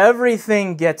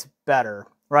 everything gets better,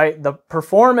 right? The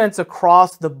performance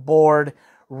across the board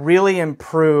really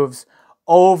improves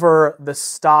over the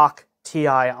stock TI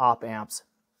op-amps.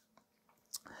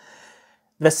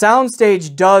 The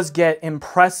soundstage does get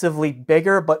impressively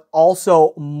bigger, but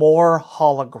also more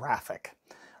holographic,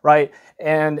 right?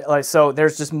 And so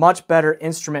there's just much better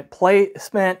instrument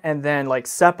placement and then like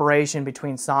separation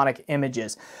between sonic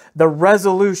images. The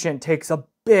resolution takes a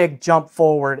big jump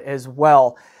forward as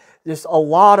well. Just a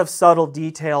lot of subtle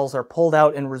details are pulled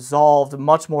out and resolved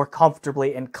much more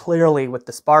comfortably and clearly with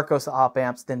the Sparkos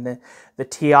op-amps than the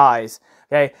TIs,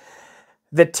 okay?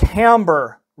 The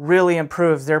timbre really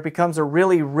improves. There becomes a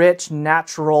really rich,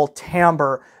 natural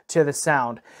timbre to the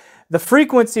sound. The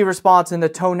frequency response and the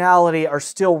tonality are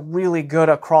still really good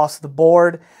across the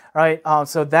board, right?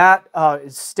 So that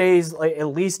stays, at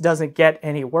least doesn't get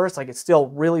any worse. Like, it's still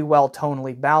really well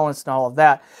tonally balanced and all of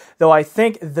that. Though I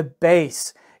think the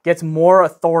bass gets more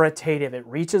authoritative. It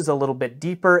reaches a little bit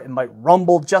deeper. It might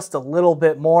rumble just a little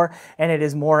bit more, and it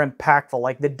is more impactful.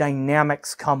 Like, the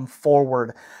dynamics come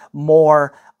forward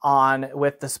more on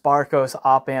with the Sparkos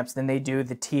op-amps than they do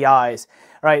the TIs,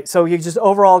 right? So you just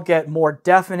overall get more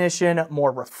definition,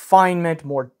 more refinement,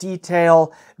 more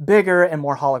detail, bigger and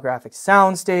more holographic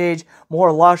soundstage,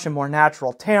 more lush and more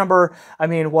natural timbre. I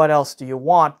mean, what else do you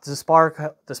want? The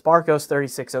Sparkos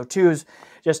 3602s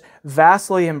just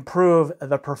vastly improve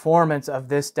the performance of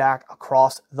this DAC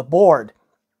across the board.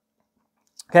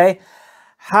 Okay,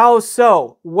 how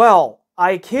so? Well,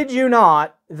 I kid you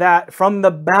not that from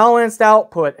the balanced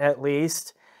output, at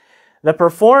least, the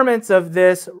performance of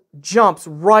this jumps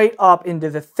right up into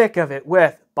the thick of it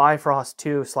with Bifrost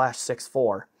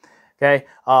 2/64. Okay,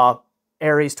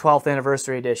 Aries 12th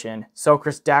Anniversary Edition,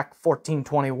 Socris DAC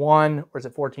 1421, or is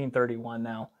it 1431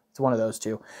 now? It's one of those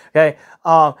two. Okay,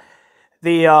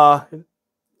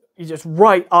 you're just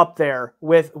right up there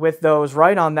with those,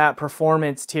 right on that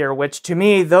performance tier, which to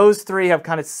me, those three have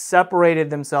kind of separated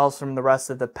themselves from the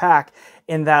rest of the pack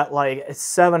in that like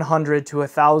 $700 to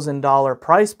 $1,000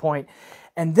 price point.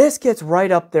 And this gets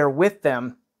right up there with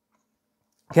them,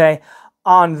 okay,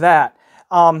 on that.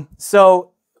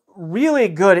 So really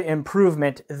good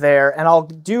improvement there. And I'll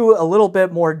do a little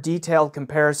bit more detailed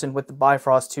comparison with the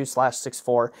Bifrost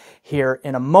 2/64 here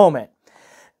in a moment.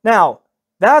 Now,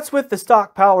 that's with the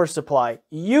stock power supply.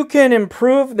 You can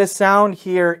improve the sound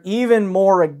here even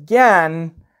more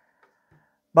again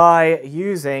by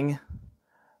using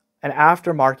an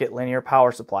aftermarket linear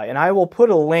power supply. And I will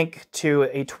put a link to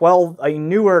a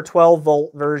newer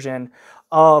 12-volt version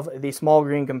of the small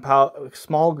green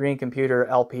computer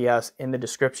LPS in the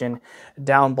description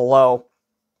down below.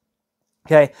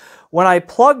 Okay, when I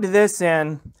plugged this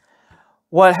in,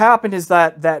 what happened is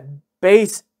that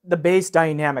the bass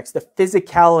dynamics, the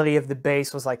physicality of the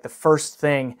bass was like the first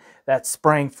thing that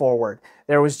sprang forward.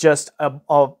 There was just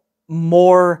a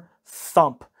more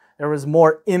thump. There was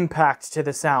more impact to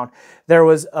the sound. There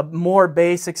was a more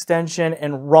bass extension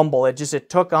and rumble. It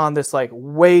took on this like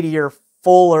weightier,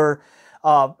 fuller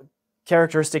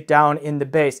characteristic down in the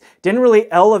bass. Didn't really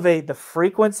elevate the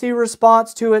frequency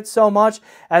response to it so much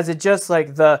as it just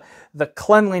like the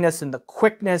cleanliness and the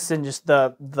quickness and just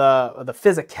the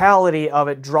physicality of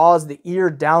it draws the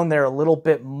ear down there a little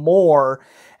bit more.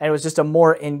 And it was just a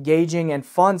more engaging and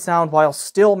fun sound while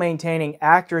still maintaining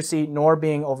accuracy nor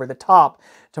being over the top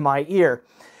to my ear.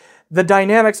 The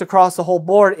dynamics across the whole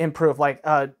board improve, like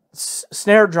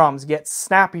snare drums get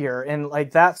snappier and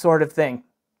like that sort of thing.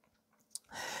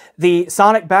 The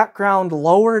sonic background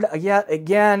lowered yet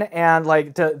again, and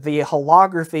like the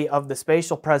holography of the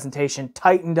spatial presentation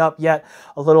tightened up yet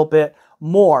a little bit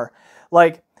more.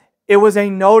 Like, it was a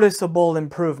noticeable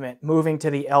improvement moving to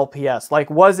the LPS.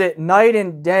 Like, was it night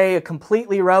and day,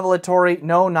 completely revelatory?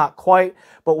 No, not quite.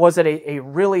 But was it a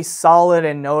really solid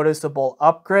and noticeable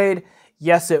upgrade?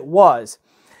 Yes, it was.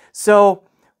 So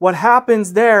what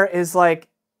happens there is, like,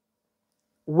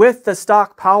 with the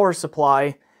stock power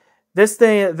supply, this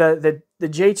thing, the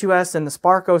J2S and the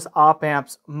Sparkos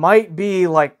Op-amps might be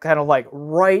like kind of like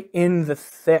right in the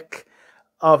thick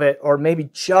of it, or maybe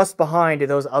just behind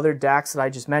those other DACs that I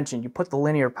just mentioned. You put the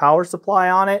linear power supply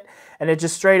on it, and it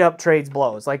just straight up trades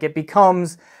blows. Like it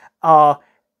becomes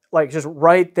like just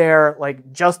right there,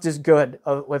 like just as good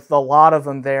with a lot of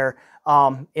them there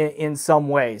in some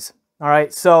ways. All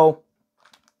right, so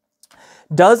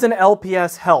does an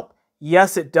LPS help?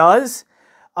 Yes, it does.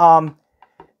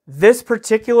 This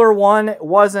particular one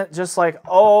wasn't just like,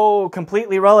 oh,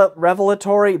 completely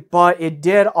revelatory, but it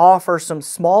did offer some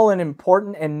small and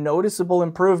important and noticeable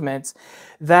improvements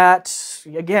that,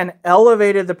 again,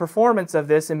 elevated the performance of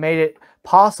this and made it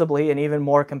possibly an even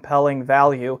more compelling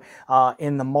value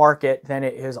in the market than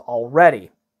it is already.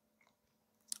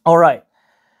 All right,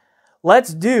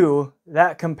 let's do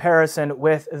that comparison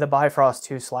with the Bifrost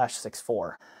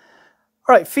 2/64.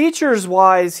 All right,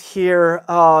 features-wise here,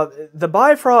 the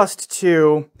Bifrost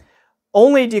 2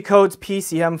 only decodes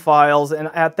PCM files, and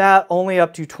at that, only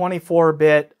up to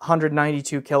 24-bit,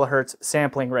 192 kilohertz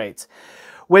sampling rates,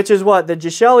 which is what the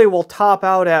Geshelli will top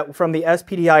out at from the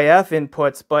SPDIF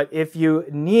inputs. But if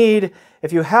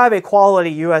you have a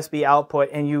quality USB output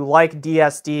and you like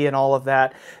DSD and all of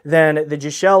that, then the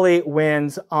Geshelli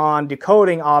wins on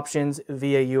decoding options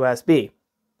via USB.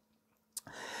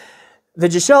 The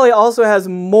Geshelli also has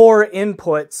more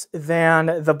inputs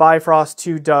than the Bifrost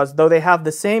 2 does, though they have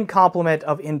the same complement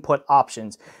of input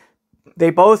options. They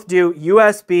both do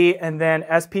USB and then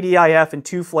SPDIF in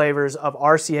 2 flavors of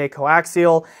RCA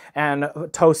coaxial and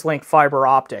Toast-Link fiber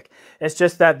optic. It's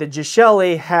just that the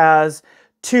Geshelli has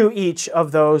 2 each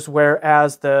of those,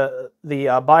 whereas the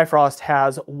Bifrost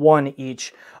has 1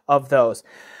 each of those.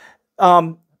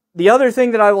 The other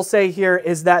thing that I will say here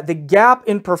is that the gap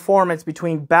in performance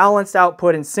between balanced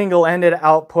output and single-ended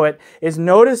output is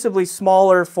noticeably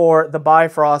smaller for the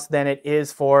Bifrost than it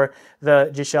is for the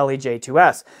Geshelli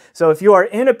J2S. So if you are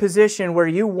in a position where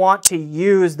you want to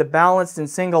use the balanced and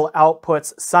single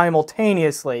outputs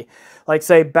simultaneously, like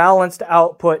say balanced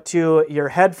output to your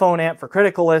headphone amp for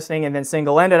critical listening and then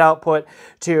single-ended output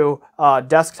to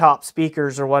desktop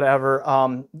speakers or whatever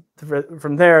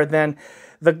from there, then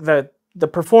the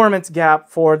performance gap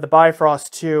for the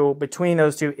Bifrost 2 between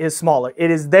those two is smaller. It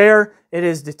is there, it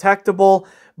is detectable,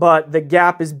 but the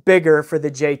gap is bigger for the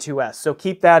J2S. So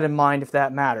keep that in mind if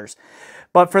that matters.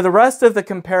 But for the rest of the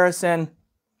comparison,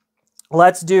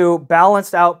 let's do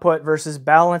balanced output versus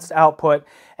balanced output.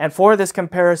 And for this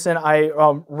comparison, I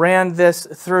ran this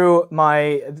through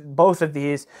both of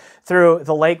these through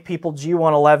the Lake People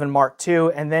G111 Mark II,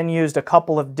 and then used a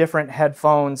couple of different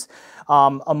headphones,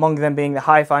 among them being the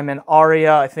HiFiMan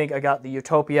Aria. I think I got the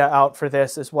Utopia out for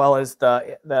this, as well as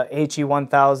the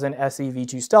HE1000 SE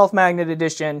V2 Stealth Magnet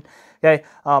Edition, okay,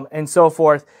 and so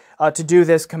forth, to do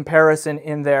this comparison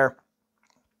in there.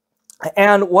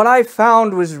 And what I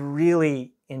found was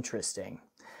really interesting.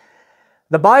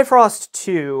 The Bifrost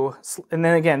 2, and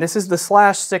then again, this is the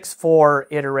 /64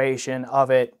 iteration of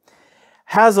it,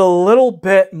 has a little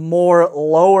bit more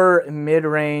lower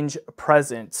mid-range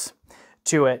presence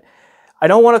to it. I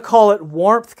don't want to call it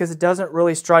warmth because it doesn't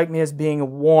really strike me as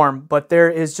being warm, but there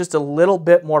is just a little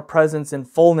bit more presence and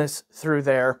fullness through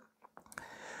there,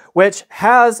 which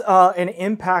has an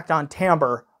impact on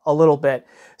timbre a little bit.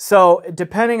 So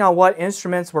depending on what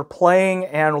instruments were playing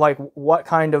and like what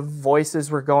kind of voices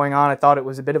were going on, I thought it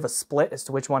was a bit of a split as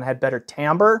to which one had better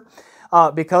timbre.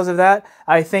 Because of that,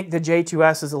 I think the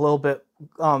J2S is a little bit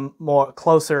more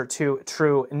closer to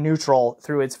true neutral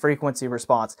through its frequency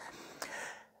response.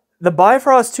 The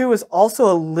Bifrost 2 is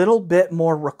also a little bit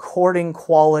more recording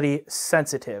quality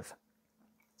sensitive.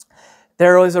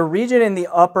 There was a region in the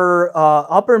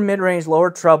upper mid-range,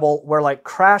 lower treble where like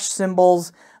crash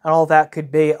cymbals and all that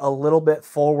could be a little bit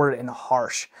forward and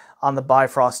harsh on the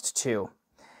Bifrost 2.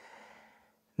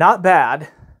 Not bad,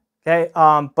 okay,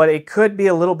 but it could be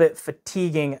a little bit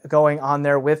fatiguing going on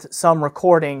there with some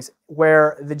recordings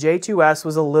where the J2S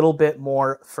was a little bit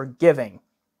more forgiving.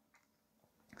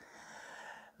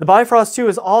 The Bifrost 2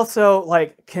 is also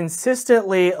like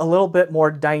consistently a little bit more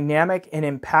dynamic and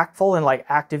impactful and like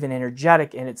active and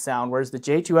energetic in its sound, whereas the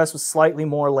J2S was slightly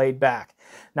more laid back.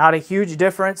 Not a huge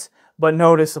difference, but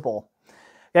noticeable.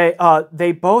 Okay,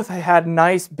 they both had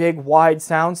nice, big, wide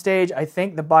soundstage. I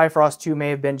think the Bifrost 2 may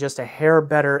have been just a hair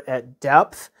better at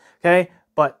depth, okay,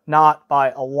 but not by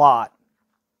a lot.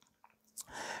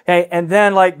 Okay, and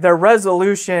then like their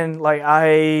resolution, like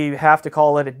I have to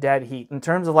call it a dead heat in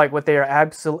terms of like what they are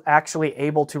actually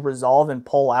able to resolve and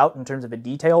pull out in terms of a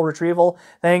detail retrieval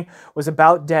thing was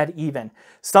about dead even.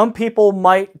 Some people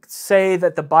might say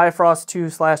that the Bifrost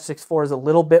 2/64 is a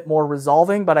little bit more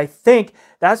resolving, but I think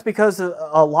that's because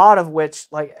a lot of which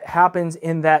like happens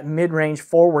in that mid-range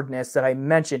forwardness that I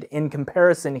mentioned in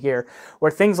comparison here,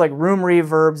 where things like room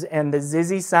reverbs and the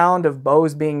zizzy sound of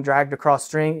bows being dragged across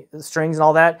strings and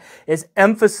all that is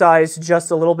emphasized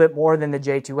just a little bit more than the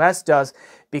J2S does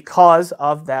because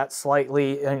of that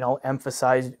slightly,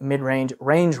 emphasized mid-range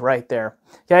range right there.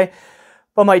 Okay.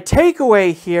 But my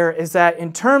takeaway here is that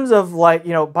in terms of like,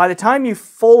 by the time you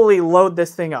fully load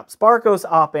this thing up, Sparkos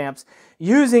Op-amps,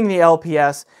 using the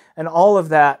LPS and all of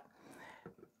that,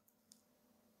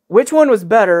 which one was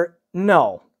better?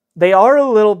 No. They are a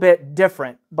little bit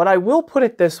different, but I will put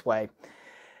it this way.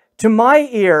 To my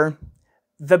ear,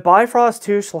 the Bifrost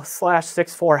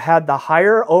 2/64 had the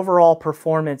higher overall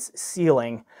performance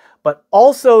ceiling, but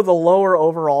also the lower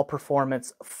overall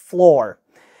performance floor.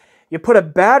 You put a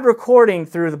bad recording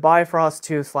through the Bifrost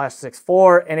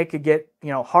 2/64 and it could get,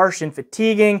 harsh and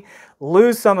fatiguing,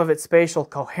 lose some of its spatial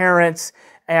coherence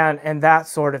and that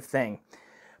sort of thing.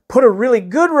 Put a really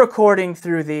good recording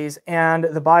through these and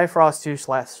the Bifrost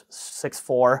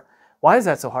 2/64, why is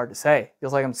that so hard to say?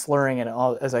 Feels like I'm slurring it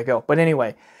all as I go. But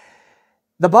anyway,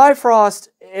 the Bifrost,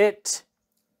 it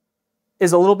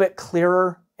is a little bit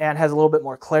clearer and has a little bit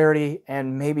more clarity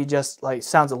and maybe just like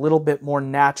sounds a little bit more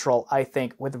natural, I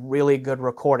think, with really good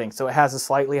recording. So it has a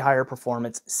slightly higher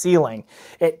performance ceiling.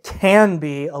 It can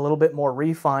be a little bit more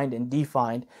refined and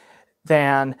defined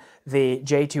than the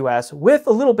J2S with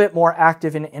a little bit more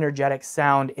active and energetic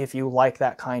sound if you like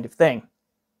that kind of thing.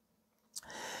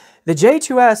 The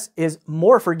J2S is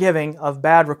more forgiving of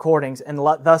bad recordings and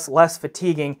thus less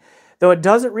fatiguing, though it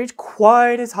doesn't reach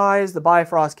quite as high as the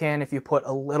Bifrost can if you put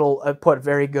put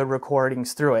very good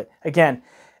recordings through it. Again,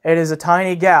 it is a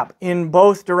tiny gap in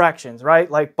both directions, right?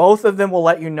 Like both of them will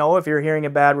let you know if you're hearing a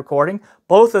bad recording.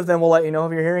 Both of them will let you know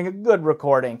if you're hearing a good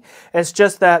recording. It's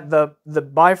just that the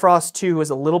Bifrost 2 is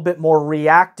a little bit more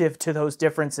reactive to those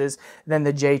differences than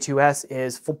the J2S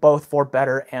is, both for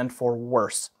better and for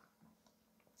worse.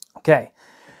 Okay.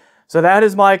 So that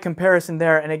is my comparison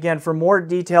there. And again, for more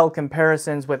detailed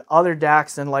comparisons with other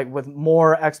DACs and like with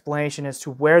more explanation as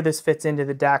to where this fits into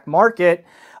the DAC market,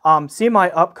 see my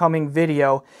upcoming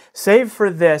video, save for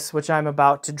this, which I'm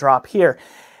about to drop here.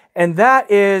 And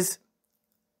that is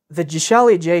the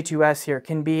Geshelli J2S here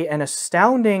can be an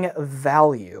astounding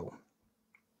value.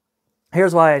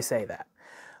 Here's why I say that.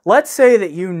 Let's say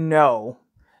that you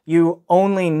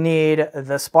only need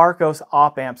the Sparkos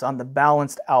Op-amps on the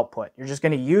balanced output. You're just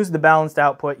going to use the balanced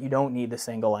output. You don't need the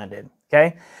single-ended,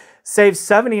 okay? Save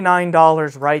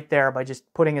 $79 right there by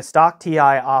just putting a stock TI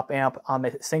Op-amp on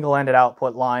the single-ended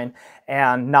output line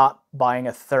and not buying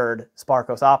a third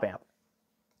Sparkos Op-amp,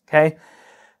 okay?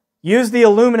 Use the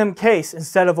aluminum case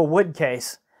instead of a wood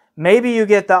case. Maybe you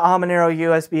get the Amanero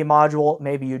USB module,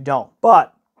 maybe you don't.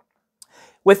 But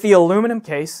with the aluminum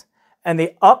case, and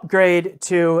the upgrade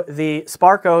to the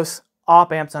Sparkos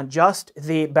Op-amps on just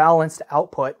the balanced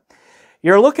output,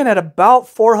 you're looking at about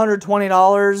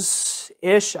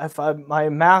 $420-ish, if my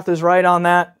math is right on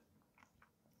that.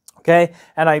 Okay,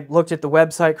 and I looked at the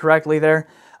website correctly there,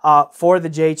 for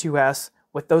the J2S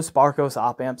with those Sparkos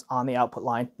Op-amps on the output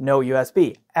line, no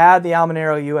USB. Add the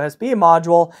Amanero USB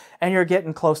module, and you're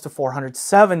getting close to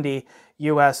 $470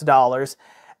 US.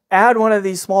 Add one of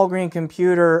these small green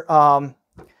computer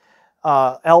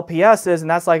LPSs, and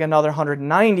that's like another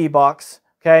 190 bucks.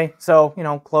 Okay, so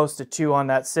close to 2 on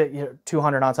that,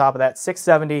 200 on top of that,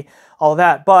 670, all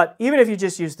that. But even if you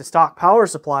just use the stock power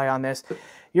supply on this,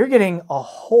 you're getting a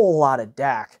whole lot of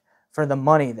DAC for the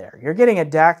money there. You're getting a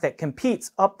DAC that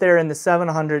competes up there in the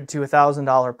 $700 to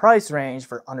 $1,000 price range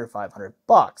for under 500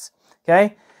 bucks.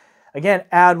 Okay, again,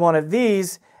 add one of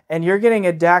these, and you're getting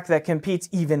a DAC that competes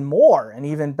even more and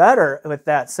even better with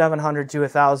that $700 to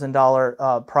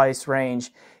 $1,000 price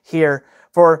range here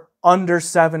for under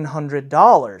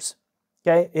 $700,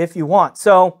 okay, if you want.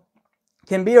 So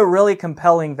can be a really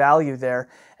compelling value there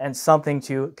and something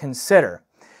to consider.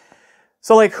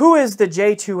 So like, who is the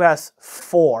J2S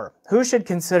for? Who should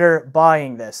consider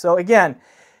buying this? So again,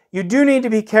 you do need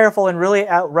to be careful and really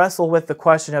wrestle with the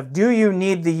question of, do you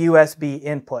need the USB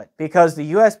input? Because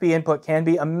the USB input can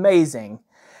be amazing,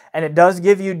 and it does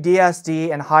give you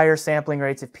DSD and higher sampling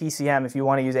rates of PCM if you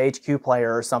want to use HQ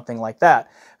player or something like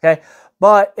that. Okay,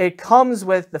 but it comes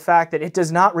with the fact that it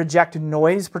does not reject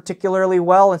noise particularly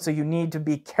well, and so you need to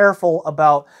be careful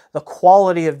about the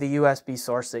quality of the USB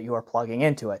source that you are plugging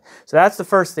into it. So that's the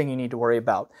first thing you need to worry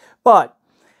about. But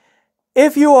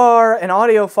if you are an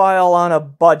audiophile on a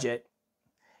budget,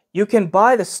 you can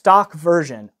buy the stock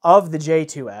version of the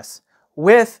J2S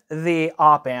with the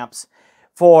op-amps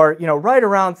for, right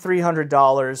around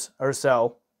 $300 or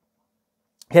so.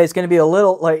 Okay, it's going to be a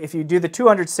little, like if you do the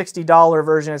 $260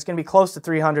 version, it's going to be close to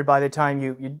 $300 by the time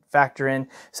you factor in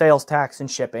sales tax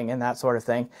and shipping and that sort of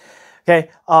thing. Okay,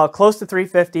 close to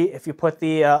 $350 if you put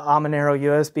the Amanero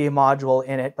USB module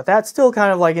in it, but that's still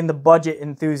kind of like in the budget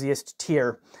enthusiast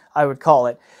tier, I would call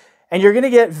it. And you're going to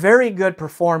get very good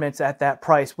performance at that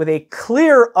price with a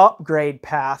clear upgrade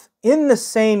path in the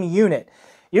same unit.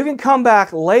 You can come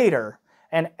back later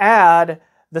and add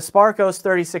the Sparkos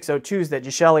 3602s that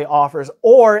Geshelli offers,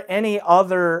 or any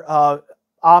other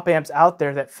op-amps out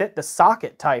there that fit the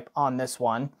socket type on this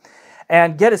one,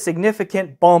 and get a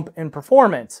significant bump in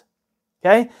performance.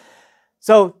 Okay,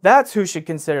 so that's who should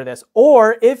consider this.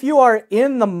 Or if you are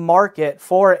in the market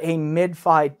for a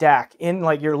mid-fi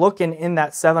DAC, you're looking in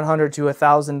that $700 to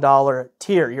 $1,000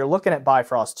 tier, you're looking at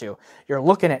Bifrost 2, you're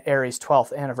looking at Aries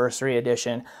 12th Anniversary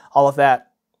Edition, all of that.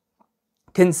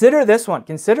 Consider this one.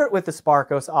 Consider it with the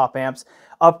Sparkos Op-amps,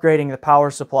 upgrading the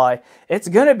power supply. It's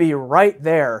going to be right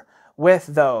there with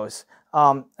those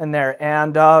in there.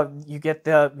 And you get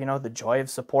the, the joy of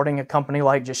supporting a company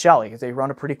like Geshelli, because they run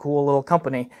a pretty cool little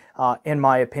company, in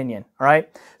my opinion. All right.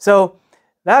 So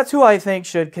that's who I think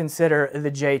should consider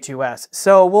the J2S.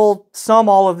 So we'll sum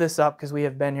all of this up because we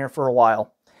have been here for a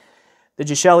while. The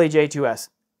Geshelli J2S,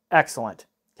 excellent.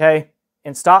 Okay.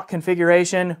 In stock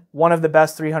configuration, one of the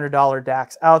best $300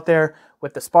 DACs out there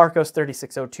with the Sparkos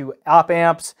 3602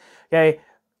 op-amps, okay,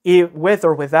 with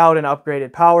or without an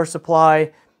upgraded power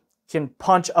supply, can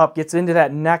punch up, gets into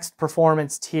that next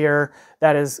performance tier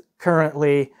that is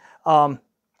currently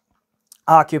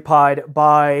occupied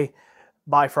by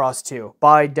Bifrost 2,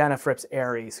 by Denafrips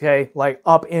Aries, okay, like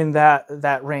up in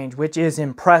that range, which is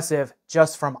impressive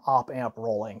just from op-amp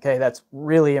rolling, okay, that's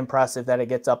really impressive that it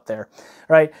gets up there,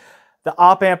 right? The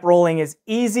op-amp rolling is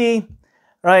easy,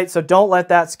 right? So don't let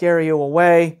that scare you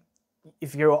away.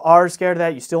 If you are scared of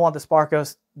that, you still want the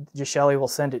Sparkos, Geshelli will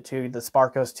send it to the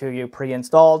Sparkos to you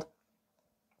pre-installed.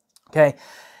 Okay.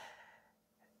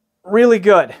 Really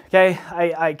good, okay?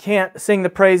 I can't sing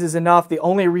the praises enough. The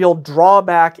only real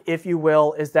drawback, if you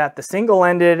will, is that the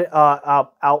single-ended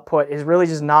output is really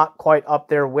just not quite up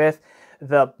there with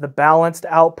the balanced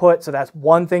output, so that's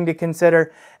one thing to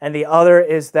consider. And the other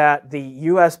is that the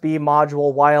USB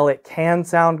module, while it can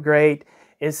sound great,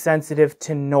 is sensitive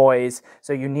to noise.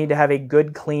 So you need to have a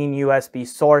good, clean USB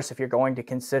source if you're going to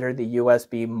consider the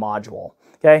USB module.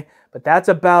 Okay, but that's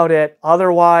about it.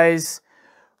 Otherwise,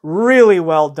 really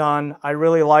well done. I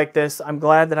really like this. I'm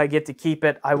glad that I get to keep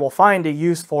it. I will find a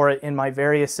use for it in my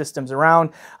various systems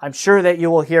around. I'm sure that you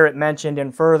will hear it mentioned in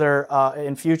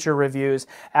in future reviews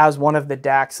as one of the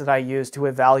DACs that I use to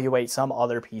evaluate some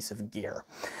other piece of gear.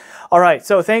 All right,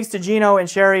 so thanks to Gino and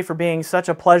Sherry for being such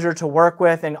a pleasure to work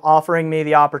with and offering me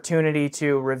the opportunity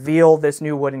to reveal this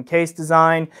new wooden case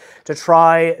design, to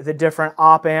try the different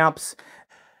op-amps.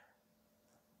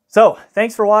 So,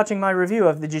 thanks for watching my review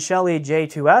of the Geshelli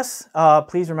J2S.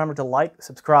 Please remember to like,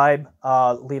 subscribe,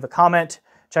 leave a comment,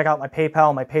 check out my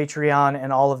PayPal, my Patreon,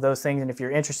 and all of those things. And if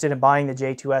you're interested in buying the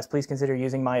J2S, please consider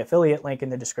using my affiliate link in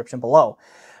the description below.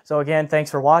 So again, thanks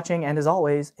for watching, and as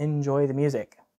always, enjoy the music.